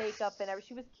 up with makeup and everything.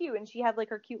 She was cute, and she had like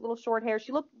her cute little short hair.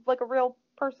 She looked like a real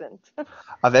person.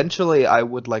 eventually I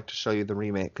would like to show you the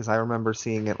remake because I remember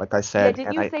seeing it, like I Yeah, said,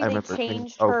 didn't and you I say they remember thinking,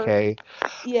 changed her? okay.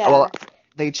 Yeah. Well,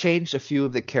 they changed a few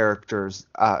of the characters.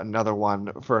 Another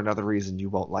one for another reason you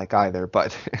won't like either,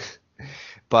 but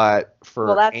but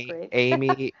Well, for that's great.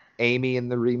 Amy in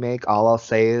the remake, all I'll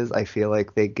say is I feel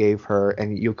like they gave her,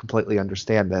 and you'll completely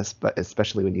understand this, but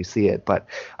especially when you see it, but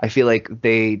I feel like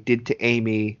they did to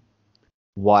Amy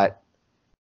what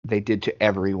they did to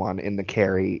everyone in the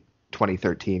Carrie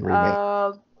 2013 remake.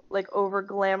 Uh, like over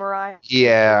glamorized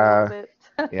her a little Yeah, bit,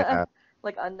 yeah.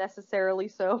 like unnecessarily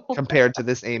so. Compared to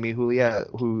this Amy who, yeah,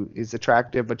 who is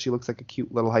attractive, but she looks like a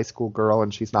cute little high school girl,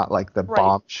 and she's not like the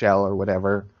Right, bombshell or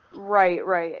whatever. right,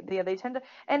 right. Yeah, they tend to,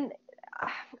 and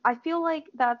I feel like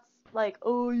that's like,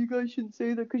 oh, you guys shouldn't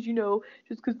say that because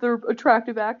just because they're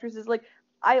attractive actresses. Like,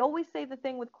 I always say the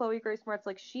thing with Chloe Grace Moretz,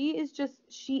 like she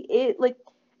is like,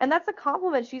 and that's a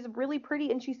compliment. She's really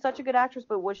pretty and she's such a good actress.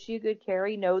 But was she a good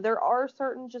Carrie? No, there are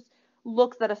certain just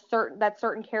looks that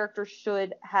certain character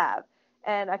should have.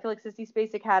 And I feel like Sissy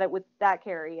Spacek had it with that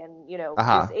Carrie, and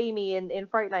this Uh-huh. Amy in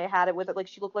Fright Night had it with it. Like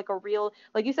she looked like a real,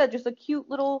 like you said, just a cute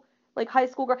little like high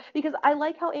school girl. Because I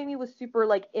like how Amy was super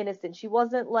like innocent. She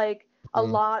wasn't like a Mhm.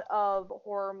 lot of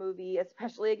horror movie,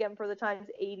 especially again for the times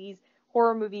 80s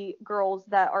horror movie girls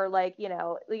that are like,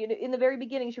 in the very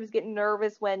beginning she was getting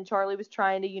nervous when Charlie was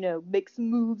trying to, make some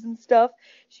moves and stuff.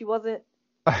 She wasn't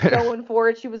going for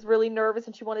it. She was really nervous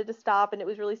and she wanted to stop, and it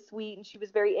was really sweet and she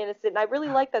was very innocent. And I really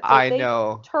like that. So if I they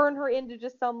know. turn her into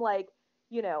just some like,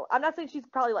 I'm not saying she's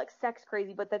probably like sex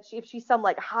crazy, but that if she's some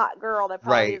like hot girl that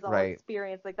probably Right, is all right,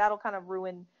 experienced, like that'll kind of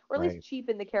ruin or at least right,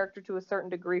 cheapen the character to a certain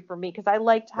degree for me because I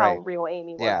liked how right. real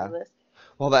Amy was Yeah. in this.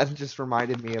 Well, that just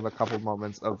reminded me of a couple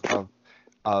moments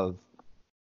of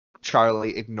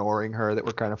Charlie ignoring her that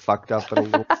were kind of fucked up but a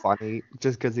little funny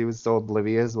just because he was so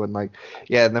oblivious when, like,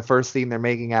 yeah, in the first scene they're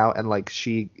making out and like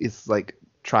she is like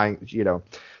trying,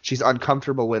 she's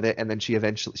uncomfortable with it, and then she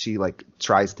like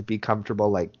tries to be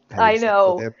comfortable, like having I sex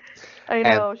with know. him. I and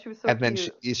know. She was so and then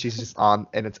cute. she's just on,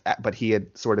 and but he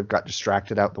had sort of got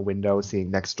distracted out the window seeing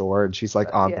next door, and she's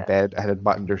like on the Yeah. bed, had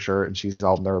buttoned her shirt, and she's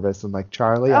all nervous and like,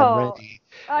 Charlie, I'm Oh, ready.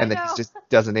 I And then he know. just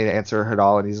doesn't answer her at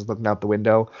all, and he's just looking out the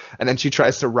window, and then she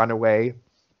tries to run away.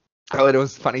 Oh, and it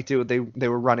was funny too. They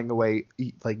were running away,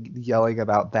 like yelling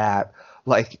about that,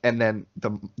 like, and then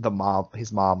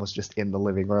his mom was just in the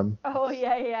living room. Oh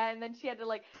yeah, yeah. And then she had to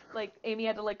like Amy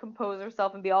had to like compose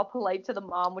herself and be all polite to the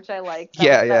mom, which I liked. That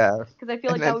was Yeah, that yeah. because I feel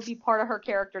And like that then would be part of her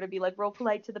character to be like real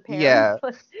polite to the parents. yeah,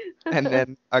 and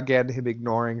then again him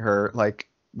ignoring her, like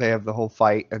they have the whole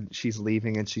fight, and she's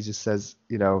leaving, and she just says,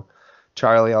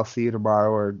 Charlie, I'll see you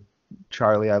tomorrow, or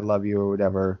Charlie, I love you, or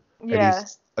whatever. And he's Yeah.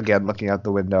 just, again looking out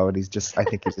the window, and I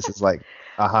think he just is like,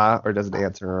 uh-huh, or doesn't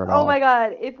answer her at Oh all. my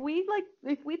God, if we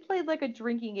played like a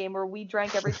drinking game where we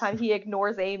drank every time he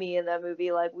ignores Amy in that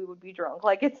movie, like we would be drunk.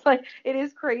 Like it's like it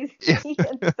is crazy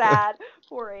and sad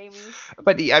for Amy.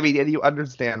 But I mean, and you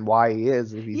understand why he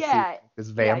is if he's seeing Yeah, this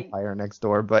yeah. vampire next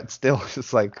door, but still,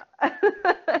 it's like,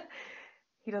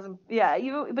 He doesn't. Yeah,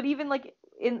 even like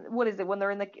in what is it when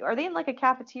they're in the are they in like a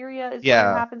cafeteria is when it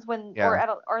yeah, happens when or yeah.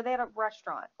 are they at a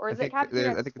restaurant or is it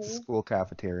cafeteria I at think it's a school? school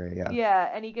cafeteria. Yeah,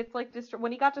 and he gets like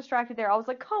when he got distracted there, I was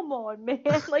like, come on,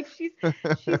 man, like she's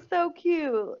Yeah. so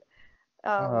cute.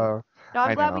 Um, Oh, no,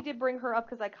 I'm I glad we know. did bring her up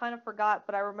because I kind of forgot,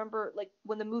 but I remember like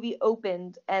when the movie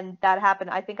opened and that happened.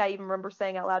 I think I even remember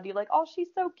saying out loud to you like, "Oh, she's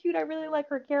so cute. I really like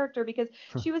her character because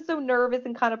she was so nervous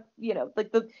and kind of,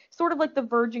 like the sort of like the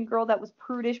virgin girl that was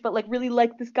prudish, but like really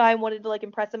liked this guy and wanted to like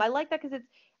impress him." I like that because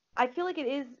I feel like it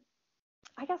is,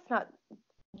 I guess not.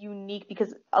 unique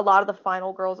because a lot of the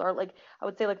final girls are like, I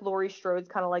would say like Laurie Strode's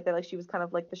kind of like that, like she was kind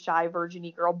of like the shy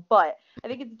virgin-y girl, but I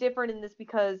think it's different in this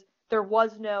because there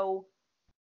was no,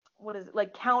 what is it,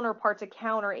 like counterpart to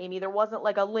counter Amy. There wasn't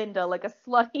like a Linda, like a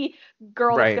slutty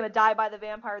girl that's Right. gonna die by the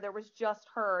vampire. There was just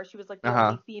her. She was like the Uh-huh.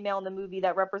 only female in the movie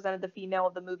that represented the female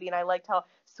of the movie, and I liked how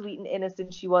sweet and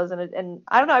innocent she was. And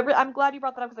I don't know. I'm glad you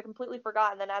brought that up because I completely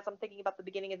forgot. And then as I'm thinking about the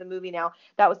beginning of the movie now,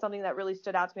 that was something that really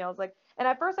stood out to me. I was like, and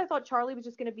at first I thought Charlie was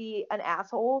just gonna be an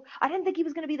asshole. I didn't think he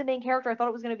was gonna be the main character. I thought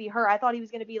it was gonna be her. I thought he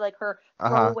was gonna be like her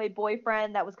Uh-huh. throwaway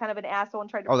boyfriend that was kind of an asshole and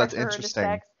tried to Oh, that's pressure her into interesting.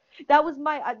 sex. That was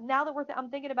my now that I'm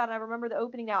thinking about it, I remember the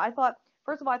opening now. I thought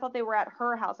first of all, I thought they were at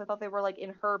her house. I thought they were like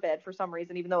in her bed for some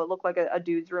reason, even though it looked like a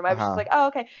dude's room. I was just Uh-huh. like, oh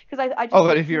okay, because I Oh, just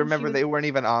but if you assumed she remember, was they weren't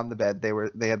even on the bed.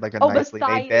 They had like a oh nicely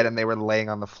made beside bed, it. and they were laying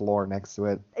on the floor next to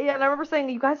it. Yeah, and I remember saying,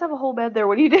 you guys have a whole bed there.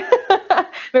 What do you do?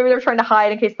 Maybe they were trying to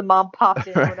hide in case the mom popped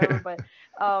in or whatever. Right.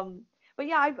 Um, but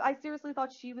yeah, I seriously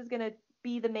thought she was gonna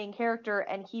be the main character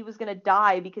and he was gonna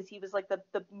die because he was like the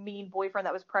mean boyfriend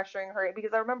that was pressuring her.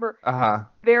 Because I remember Uh-huh.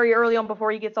 very early on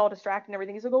before he gets all distracted and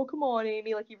everything. He's like, "Oh, come on,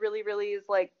 Amy!" Like he really, really is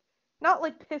like, not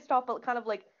like pissed off, but kind of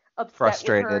like upset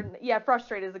with her. Frustrated. And, yeah,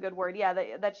 frustrated is a good word. Yeah,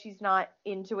 that she's not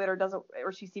into it or doesn't,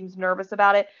 or she seems nervous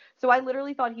about it. So I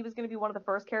literally thought he was going to be one of the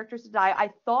first characters to die.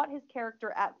 I thought his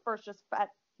character at first, just at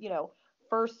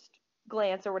first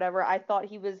glance or whatever, I thought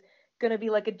he was gonna be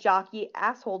like a jockey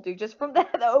asshole dude just from the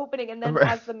opening, and then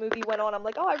as the movie went on I'm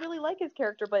like, oh, I really like his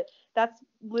character, but that's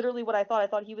literally what I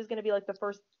thought he was gonna be like the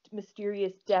first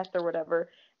mysterious death or whatever.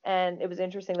 And it was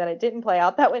interesting that it didn't play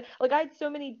out that way. Like I had so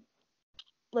many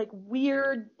like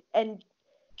weird and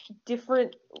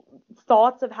different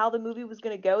thoughts of how the movie was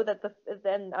going to go that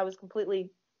then I was completely,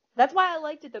 that's why I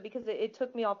liked it though, because it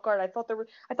took me off guard. I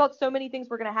thought so many things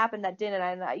were going to happen that didn't.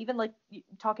 And I even like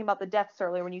talking about the deaths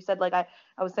earlier when you said like I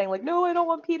was saying like, no, I don't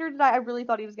want Peter to die. I really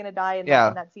thought he was going to die in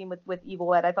Yeah. that scene with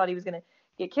Evil Ed. I thought he was going to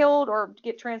get killed or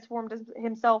get transformed as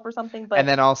himself or something. And But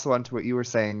then also onto what you were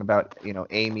saying about,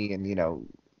 Amy, and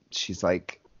she's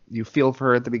like, you feel for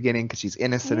her at the beginning because she's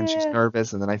innocent and she's yeah,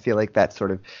 nervous, and then I feel like that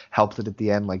sort of helps it at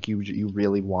the end. Like you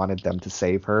really wanted them to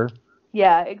save her, and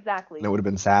yeah, it exactly. would have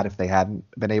been sad if they hadn't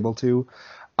been able to.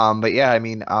 But yeah, I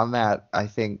mean, on that, I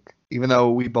think even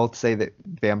though we both say that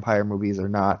vampire movies are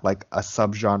not like a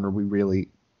subgenre we really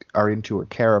are into or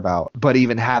care about, but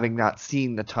even having not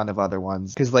seen a ton of other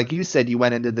ones, because like you said, you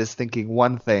went into this thinking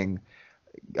one thing.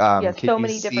 Yeah, Can so you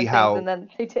many see different things and how then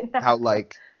they didn't how happen.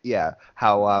 like yeah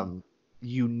how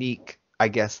unique I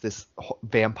guess this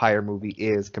vampire movie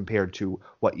is compared to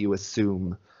what you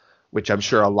assume, which I'm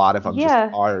sure a lot of them just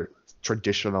Yeah, are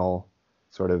traditional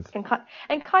sort of.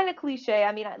 and kind of cliche.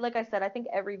 I mean, like I said, I think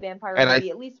every vampire And I movie,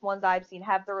 at least ones I've seen,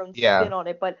 have their own yeah spin on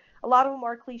it. But a lot of them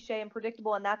are cliche and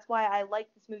predictable, and that's why I like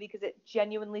this movie because it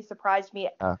genuinely surprised me,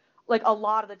 uh, like a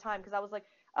lot of the time. Because I was like,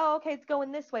 oh, okay, it's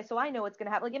going this way, so I know what's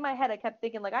gonna happen. Like in my head, I kept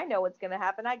thinking like, I know what's gonna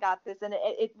happen. I got this, and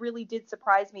it really did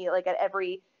surprise me. Like at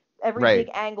every right. big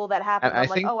angle that And happened, I I'm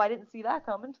like, think oh, I didn't see that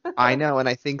coming. I know, and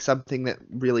I think something that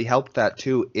really helped that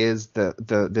too is the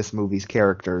this movie's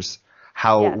characters,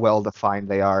 how Yes. well defined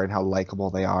they are, and how likable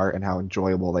they are, and how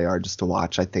enjoyable they are just to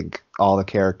watch. I think all the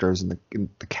characters and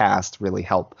the cast really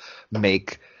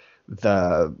make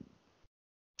the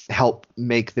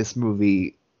make this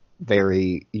movie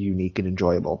very unique and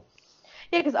enjoyable.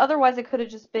 Yeah, because otherwise it could have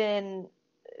just been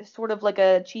sort of like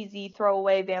a cheesy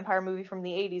throwaway vampire movie from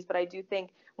the 80s. But I do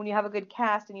think when you have a good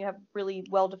cast and you have really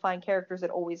well defined characters, it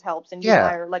always helps. And you and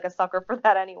I Yeah, are like a sucker for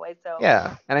that anyway. So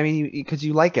yeah, and I mean, because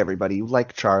you like everybody, you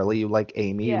like Charlie, you like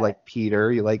Amy, you yeah, like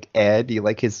Peter, you like Ed, you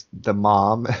like the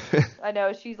mom. I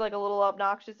know she's like a little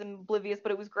obnoxious and oblivious,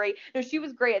 but it was great. No, she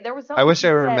was great. There was I something wish I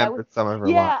she said. remembered some of her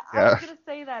lines. Yeah, I was Yeah. gonna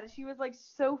say that. She was like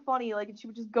so funny, like, and she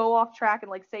would just go off track and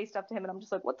like say stuff to him, and I'm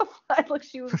just like, what the fuck? Like,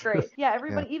 she was great. Yeah, Yeah.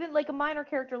 everybody, even like a minor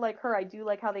character like her, I do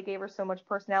like how they gave her so much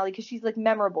personality because she's like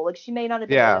memorable. Like, she may not have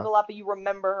been in it Yeah. a lot, but you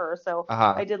remember her. So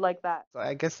Uh-huh. I did like that. So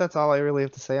I guess that's all I really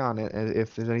have to say on it. And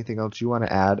if there's anything else you want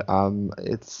to add,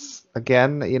 it's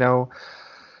again,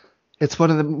 it's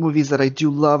one of the movies that I do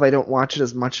love. I don't watch it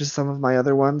as much as some of my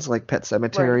other ones, like Pet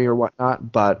Right. Cemetery or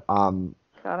whatnot, but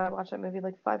God, I watched that movie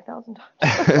like 5,000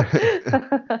 times.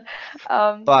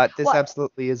 but this Well,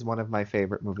 absolutely is one of my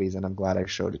favorite movies, and I'm glad I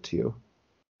showed it to you.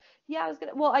 yeah, I was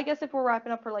gonna. Well, I guess if we're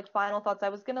wrapping up for like final thoughts, I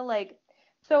was gonna like.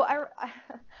 So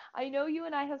I know you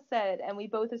and I have said, and we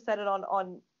both have said it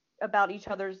on about each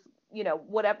other's.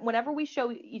 Whatever. Whenever we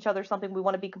show each other something, we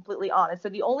want to be completely honest. So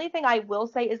the only thing I will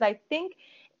say is I think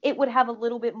it would have a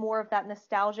little bit more of that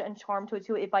nostalgia and charm to it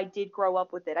too if I did grow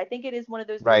up with it. I think it is one of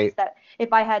those movies Right. that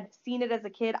if I had seen it as a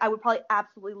kid, I would probably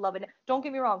absolutely love it. Don't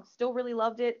get me wrong, still really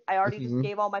loved it. I already just Hmm.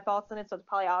 gave all my thoughts on it, so it's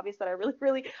probably obvious that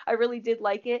I really did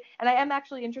like it. And I am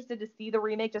actually interested to see the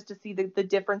remake just to see the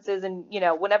differences. And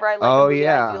whenever I like a Oh movie,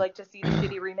 I do yeah. like to see the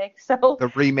shitty remake. So, The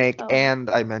remake, um, and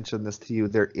I mentioned this to you,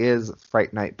 there is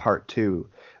Fright Night Part 2,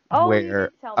 oh, you where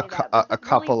did tell me that. a Was it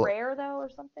really couple, rare though, or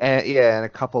something? and yeah, and a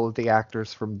couple of the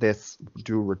actors from this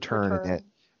do return in it.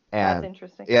 Return. That's And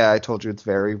interesting. yeah, I told you it's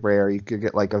very rare. You could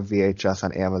get like a VHS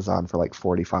on Amazon for like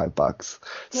 $45.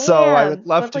 So I would Damn.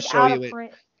 So love it's to like show out you of it.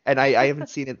 print. And I haven't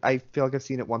seen it. I feel like I've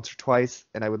seen it once or twice,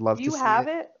 and I would love Do to you see have it.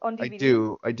 it on I DVD?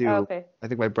 do, I Oh, do. okay. I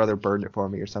think my brother burned it for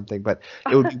me or something, but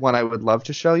it would be one I would love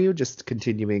to show you, just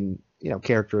continuing,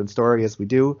 character and story as we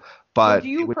do, Well, do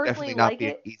but it you would personally definitely not like be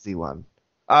an it? easy one.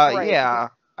 Right. Yeah,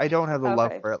 I don't have the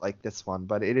love Okay. for it like this one,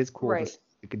 but it is cool to Right. see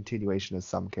the continuation of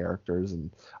some characters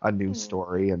and a new Hmm.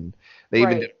 story, and they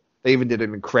even did, Right. they even did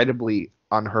an incredibly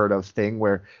unheard of thing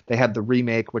where they had the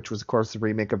remake, which was of course the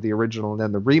remake of the original, and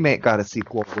then the remake got a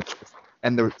sequel,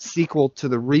 and the sequel to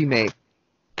the remake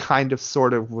kind of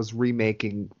sort of was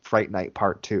remaking Fright Night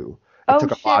Part 2. It Oh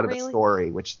took a shit, lot of the really?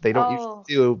 story, which they don't usually Oh,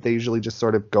 do. They usually just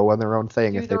sort of go on their own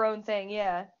thing do if they. their own thing.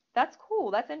 Yeah. That's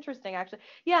cool. That's interesting, actually.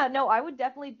 Yeah, no, I would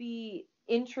definitely be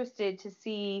interested to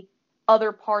see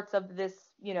other parts of this,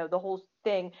 the whole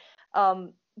thing.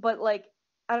 But like,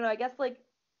 I don't know, I guess like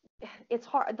it's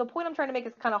hard. The point I'm trying to make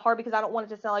is kind of hard because I don't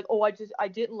want it to sound like, oh, I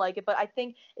didn't like it. But I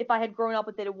think if I had grown up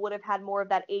with it, it would have had more of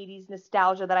that 80s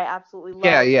nostalgia that I absolutely Yeah,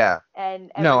 love yeah.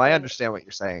 and No, I everything. understand what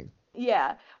you're saying.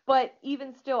 Yeah, but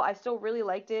even still, I still really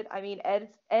liked it. I mean,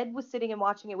 Ed was sitting and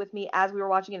watching it with me as we were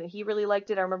watching it, and he really liked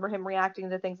it. I remember him reacting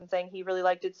to things and saying he really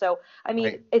liked it. So, I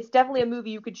mean, Right. it's definitely a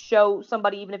movie you could show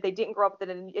somebody even if they didn't grow up with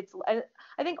it. And and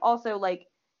I think also like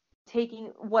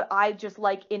taking what I just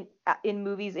like in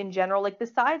movies in general. Like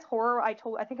besides horror, I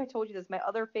think I told you this. My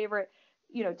other favorite,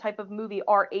 type of movie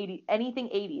are 80 anything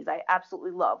 80s. I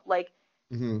absolutely love. Like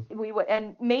Hmm.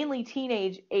 and mainly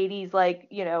teenage 80s, like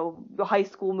high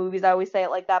school movies. I always say it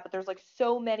like that, but there's like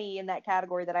so many in that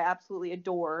category that I absolutely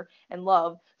adore and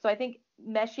love. So I think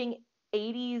meshing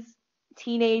 80s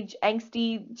teenage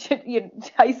angsty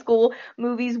high school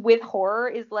movies with horror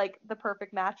is like the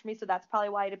perfect match for me, so that's probably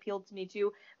why it appealed to me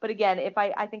too. But again, if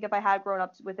I think if I had grown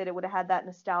up with it, it would have had that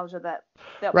nostalgia that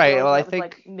Right. feeling Well, I that was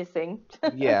like think, missing.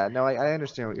 yeah, no, I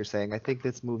understand what you're saying. I think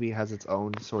this movie has its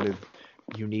own sort of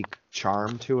unique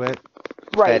charm to it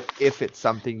Right. that if it's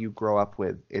something you grow up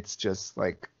with, it's just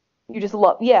like, You just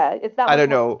love, yeah, it's that I much don't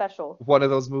more know, special. one of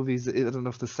those movies. I don't know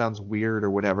if this sounds weird or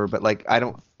whatever, but like I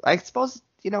don't. I suppose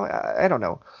I don't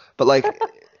know, but like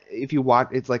if you watch,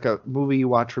 it's like a movie you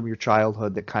watch from your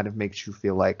childhood that kind of makes you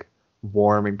feel like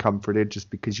warm and comforted just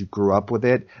because you grew up with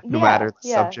it, no Yeah, matter the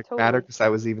yeah, subject matter. totally. Because I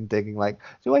was even thinking like,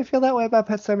 do I feel that way about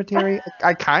Pet Cemetery?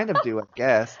 I kind of do, I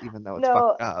guess, even though it's No,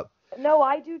 fucked up. no,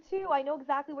 I do too. I know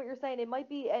exactly what you're saying. It might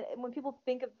be, and when people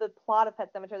think of the plot of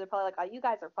Pet Cemetery, they're probably like, "Oh, you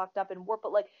guys are fucked up and warped."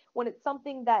 But like when it's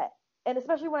something that, and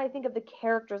especially when I think of the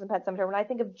characters in Pet Cemetery, when I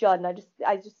think of Judd, and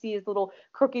I just see his little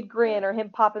crooked grin, or him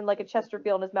popping like a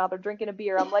Chesterfield in his mouth, or drinking a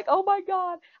beer, I'm like, "Oh my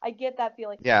god!" I get that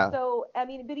feeling. Yeah, So I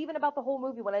mean, but even about the whole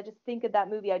movie, when I just think of that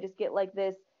movie, I just get like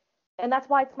this, and that's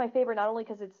why it's my favorite. Not only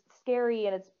because it's scary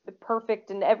and it's perfect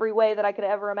in every way that I could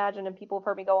ever imagine, and people have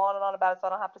heard me go on and on about it, so I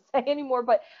don't have to say anymore.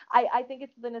 But I think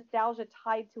it's the nostalgia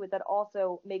tied to it that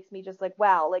also makes me just like,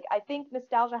 wow. Like I think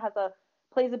nostalgia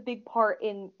plays a big part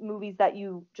in movies that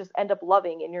you just end up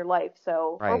loving in your life.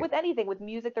 So, or right. with anything, with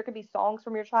music, there could be songs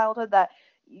from your childhood that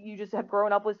you just have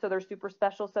grown up with, so they're super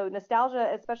special. So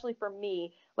nostalgia, especially for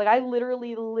me, like I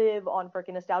literally live on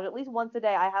freaking nostalgia. At least once a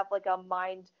day, I have like a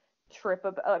mind trip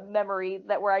of memory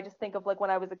that where I just think of like when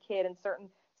I was a kid, and certain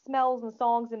smells and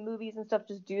songs and movies and stuff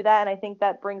just do that, and I think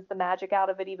that brings the magic out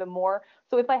of it even more.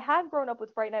 So if I had grown up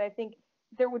with Fright Night, I think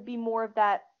there would be more of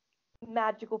that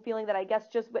magical feeling that I guess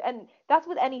just, and that's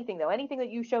with anything though. Anything that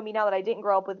you show me now that I didn't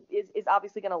grow up with is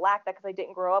obviously going to lack that because I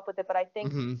didn't grow up with it. But I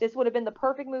think Hmm. this would have been the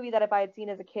perfect movie that if I had seen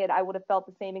as a kid, I would have felt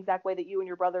the same exact way that you and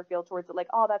your brother feel towards it. Like,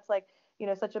 oh, that's like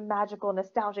such a magical,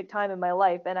 nostalgic time in my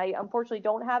life, and I unfortunately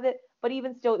don't have it. But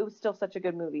even still, it was still such a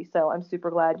good movie. So I'm super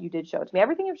glad you did show it to me.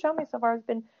 Everything you've shown me so far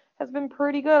has been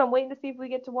pretty good. I'm waiting to see if we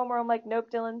get to one where I'm like,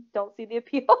 nope, Dylan, don't see the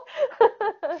appeal.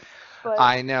 But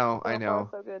I know, I so far know.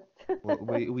 so good.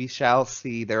 We shall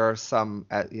see. There are some,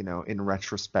 in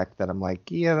retrospect, that I'm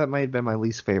like, yeah, that might have been my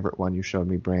least favorite one you showed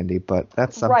me, Brandy, but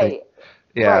that's something. Right,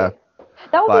 Yeah, right.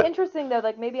 That would be but interesting though.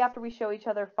 Like maybe after we show each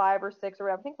other five or six or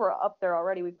whatever. I think we're up there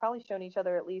already. We've probably shown each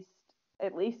other at least.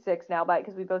 at least 6 now,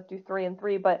 because we both do 3 and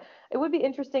 3. But it would be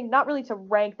interesting, not really to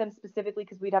rank them specifically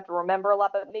because we'd have to remember a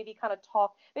lot, but maybe kind of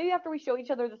talk. Maybe after we show each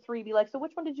other the 3, be like, so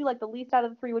which one did you like the least out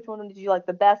of the 3? Which one did you like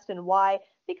the best, and why? It'd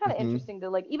be kind of interesting to,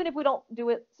 like, even if we don't do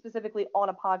it specifically on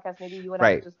a podcast, maybe you and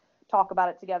I could just talk about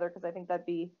it together, because I think that'd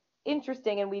be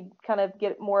interesting, and we'd kind of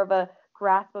get more of a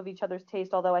grasp of each other's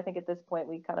taste. Although I think at this point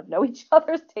we kind of know each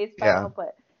other's taste by now,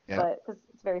 but because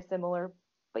it's very similar.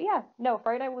 But yeah, no,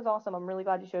 Fright Night was awesome. I'm really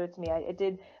glad you showed it to me. It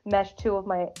did mesh 2 of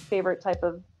my favorite type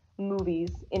of movies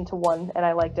into one, and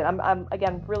I liked it. I'm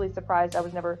again really surprised I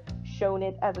was never shown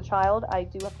it as a child. I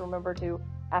do have to remember to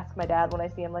ask my dad when I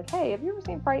see him, like, hey, have you ever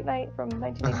seen Fright Night from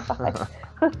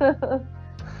 1985?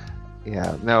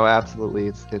 Yeah, no, absolutely.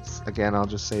 It's again, I'll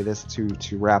just say this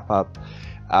to wrap up.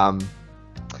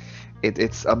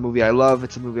 It's a movie I love.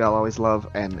 It's a movie I'll always love,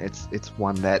 and it's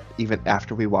one that even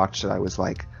after we watched it, I was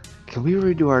like, can we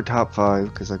redo our top 5?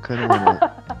 Because I couldn't want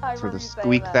to sort of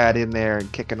squeak that in there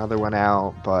and kick another one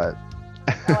out, but.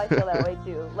 Oh, I feel that way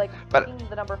too. Like, picking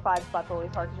the number 5 spot's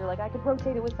always hard because you're like, I could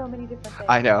rotate it with so many different things.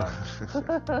 I know.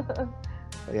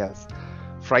 Yes.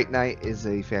 Fright Night is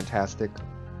a fantastic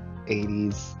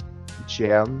 80s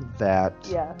gem that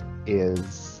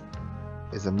is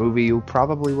a movie you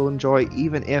probably will enjoy,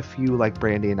 even if you, like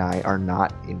Brandi and I, are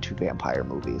not into vampire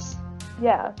movies.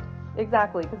 Yeah,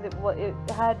 exactly, because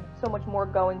it had so much more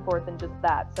going for it than just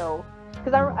that. So,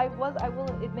 because I will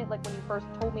admit, like, when you first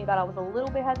told me about it, I was a little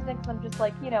bit hesitant, because I'm just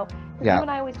like, because you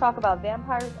and I always talk about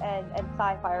vampires and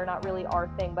sci-fi are not really our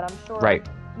thing, but I'm sure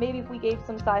maybe if we gave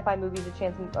some sci-fi movies a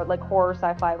chance, like horror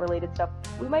sci-fi related stuff,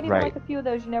 we might even like a few of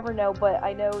those. You never know. But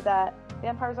I know that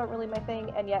vampires aren't really my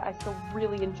thing, and yet I still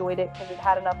really enjoyed it because it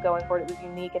had enough going for it. It was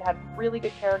unique. It had really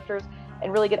good characters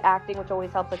and really good acting, which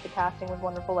always helps. Like, the casting was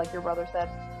wonderful, like your brother said.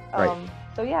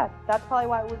 So yeah, that's probably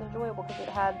why it was enjoyable, because it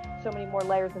had so many more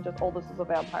layers than just, oh, this is a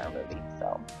vampire movie.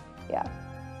 So yeah.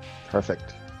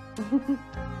 Perfect.